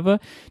or whatever.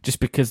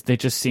 Just because they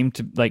just seem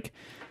to, like,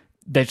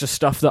 they're just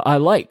stuff that I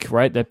like,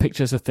 right? They're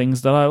pictures of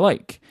things that I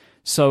like.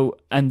 So,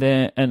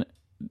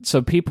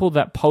 So people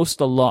that post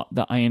a lot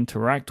that I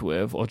interact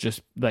with, or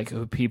just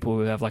like people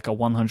who have like a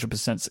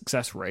 100%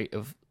 success rate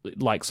of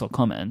likes or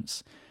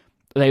comments,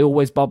 they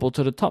always bubble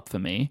to the top for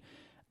me.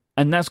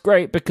 And that's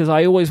great because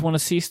I always want to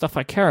see stuff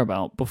I care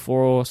about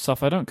before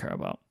stuff I don't care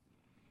about.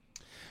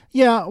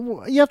 Yeah,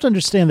 you have to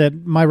understand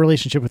that my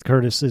relationship with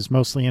Curtis is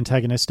mostly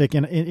antagonistic,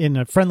 and in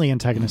a friendly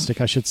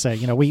antagonistic, I should say.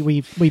 You know, we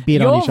beat on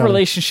each other. Your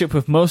relationship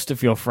with most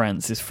of your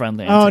friends is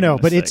friendly. Oh no,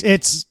 but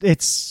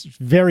it's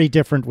very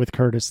different with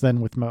Curtis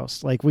than with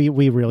most. Like we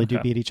really do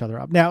beat each other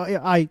up. Now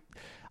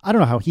I don't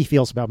know how he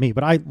feels about me,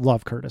 but I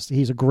love Curtis.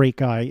 He's a great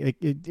guy,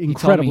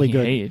 incredibly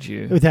good. He hated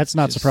you. That's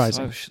not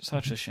surprising.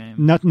 Such a shame.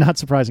 Not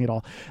surprising at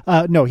all.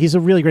 No, he's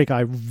a really great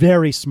guy.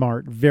 Very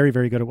smart. Very,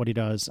 very good at what he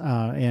does.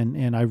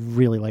 And I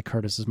really like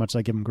Curtis as much as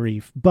I give him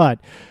grief.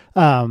 But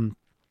the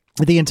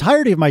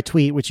entirety of my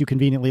tweet, which you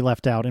conveniently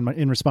left out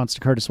in response to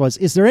Curtis, was: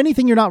 is there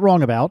anything you're not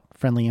wrong about?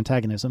 Friendly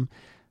antagonism.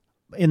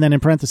 And then in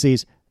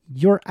parentheses,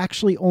 You're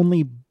actually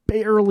only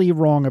barely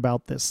wrong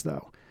about this,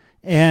 though.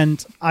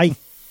 And I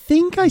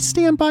think I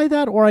stand by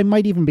that, or I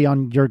might even be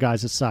on your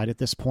guys' side at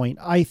this point.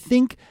 I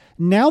think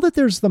now that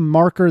there's the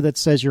marker that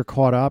says you're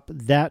caught up,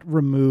 that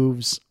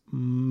removes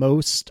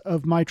most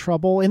of my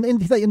trouble.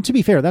 And to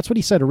be fair, that's what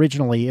he said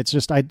originally. It's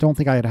just I don't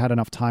think I had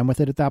enough time with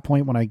it at that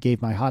point when I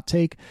gave my hot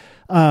take.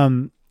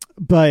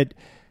 But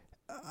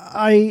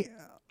I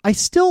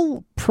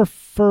still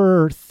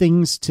prefer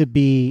things to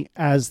be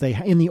as they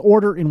in the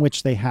order in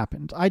which they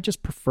happened. I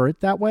just prefer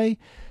it that way.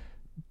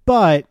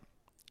 But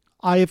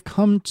I have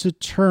come to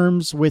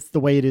terms with the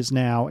way it is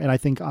now, and I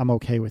think I'm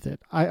okay with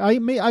it. I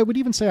would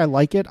even say I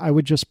like it. I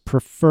would just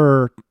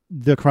prefer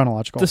the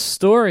chronological. The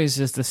stories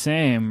is the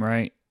same,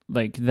 right?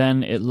 Like,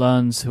 then it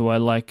learns who I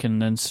like,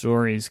 and then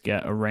stories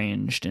get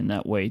arranged in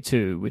that way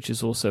too, which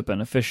is also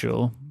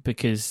beneficial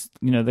because,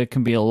 you know, there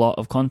can be a lot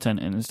of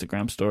content in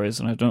Instagram stories,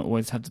 and I don't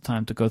always have the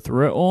time to go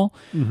through it all.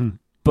 Mm-hmm.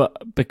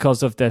 But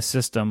because of their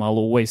system, I'll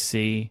always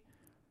see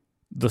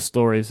the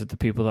stories of the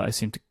people that I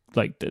seem to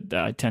like, that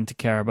I tend to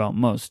care about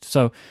most.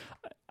 So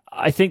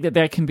I think that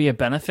there can be a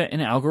benefit in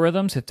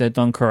algorithms if they're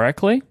done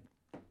correctly.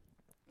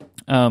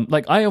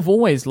 Like, I have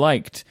always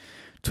liked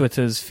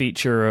Twitter's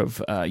feature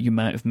of you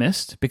might have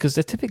missed, because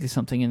there's typically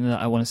something in there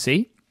that I want to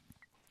see.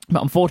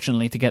 But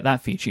unfortunately, to get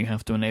that feature, you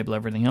have to enable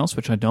everything else,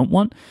 which I don't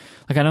want.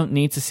 Like, I don't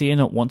need to see and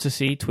don't want to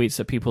see tweets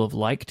that people have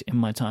liked in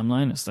my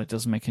timeline. That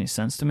doesn't make any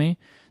sense to me.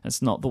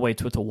 That's not the way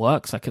Twitter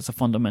works. Like, it's a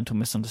fundamental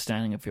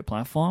misunderstanding of your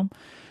platform.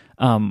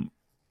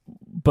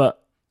 But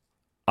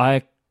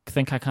I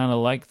think I kind of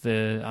like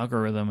the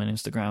algorithm in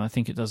Instagram. I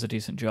think it does a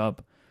decent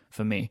job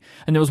for me.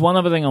 And there was one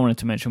other thing I wanted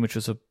to mention, which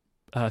was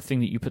a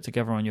thing that you put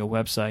together on your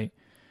website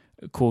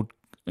called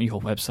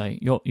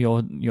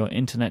your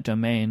internet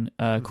domain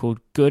called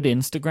Good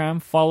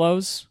Instagram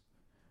Follows,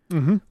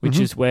 which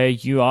is where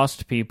you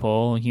asked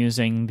people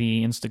using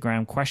the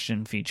Instagram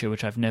question feature,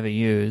 which I've never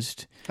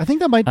used. I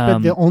think that might be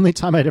the only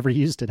time I'd ever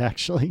used it,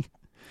 actually.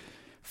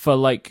 For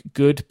like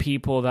good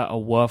people that are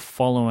worth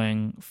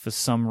following for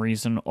some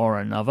reason or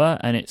another,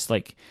 and it's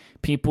like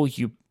people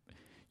you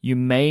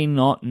may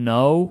not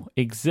know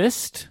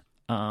exist.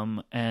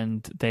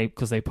 And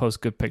because they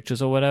post good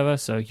pictures or whatever,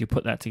 so you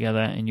put that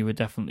together, and you were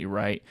definitely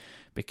right,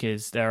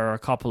 because there are a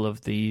couple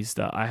of these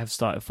that I have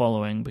started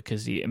following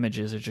because the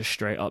images are just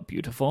straight up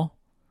beautiful.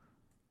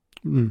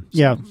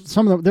 Yeah,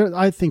 some of them,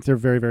 I think they're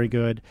very, very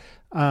good.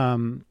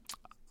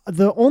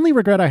 The only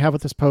regret I have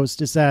with this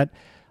post is that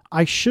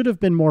I should have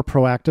been more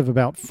proactive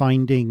about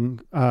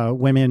finding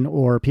women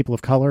or people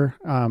of color.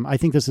 I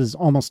think this is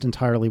almost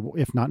entirely,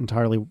 if not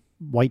entirely,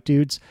 white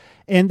dudes.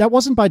 And that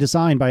wasn't by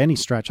design by any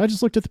stretch. I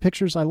just looked at the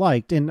pictures I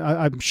liked, and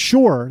I'm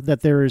sure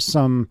that there is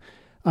some,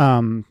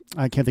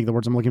 I can't think of the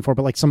words I'm looking for,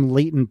 but like some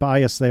latent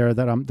bias there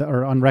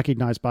or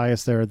unrecognized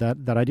bias there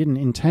that I didn't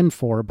intend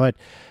for. But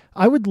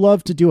I would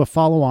love to do a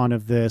follow-on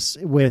of this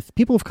with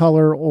people of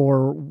color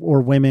or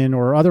women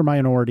or other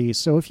minorities.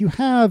 So if you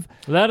have...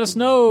 Let us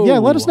know. Yeah,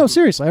 let us know.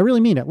 Seriously, I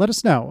really mean it. Let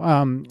us know.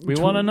 We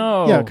want to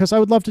know. Yeah, because I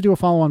would love to do a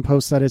follow-on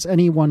post that is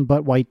anyone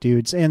but white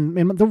dudes. And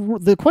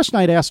the question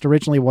I'd asked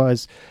originally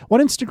was,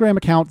 what Instagram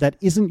account that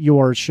isn't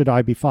yours should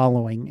I be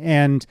following?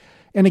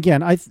 And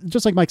again,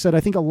 just like Mike said, I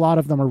think a lot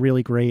of them are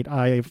really great.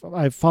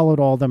 I've followed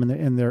all of them,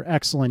 and they're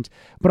excellent.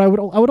 But I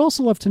would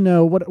also love to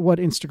know what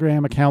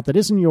Instagram account that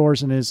isn't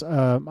yours and is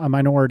a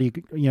minority.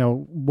 You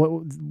know, what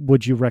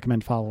would you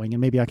recommend following? And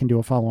maybe I can do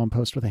a follow-on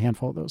post with a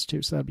handful of those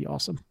too. So that'd be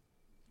awesome.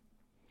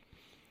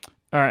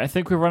 All right, I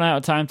think we've run out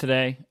of time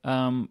today.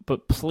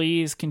 But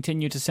please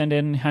continue to send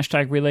in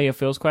 #Relay Your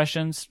Feels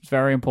questions. It's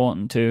very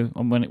important too.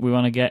 And when we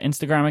want to get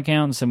Instagram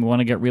accounts and we want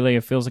to get Relay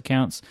Your Feels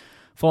accounts,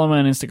 follow me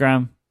on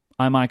Instagram.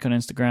 I'm Mike on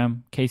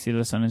Instagram, Casey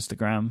Liss on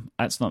Instagram.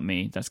 That's not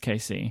me, that's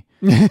Casey.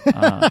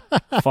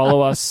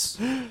 Follow us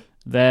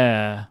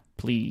there,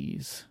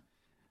 please.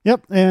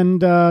 Yep,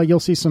 and you'll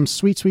see some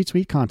sweet, sweet,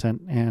 sweet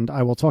content. And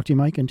I will talk to you,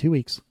 Mike, in 2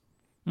 weeks.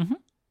 Mm-hmm.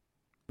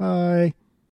 Bye.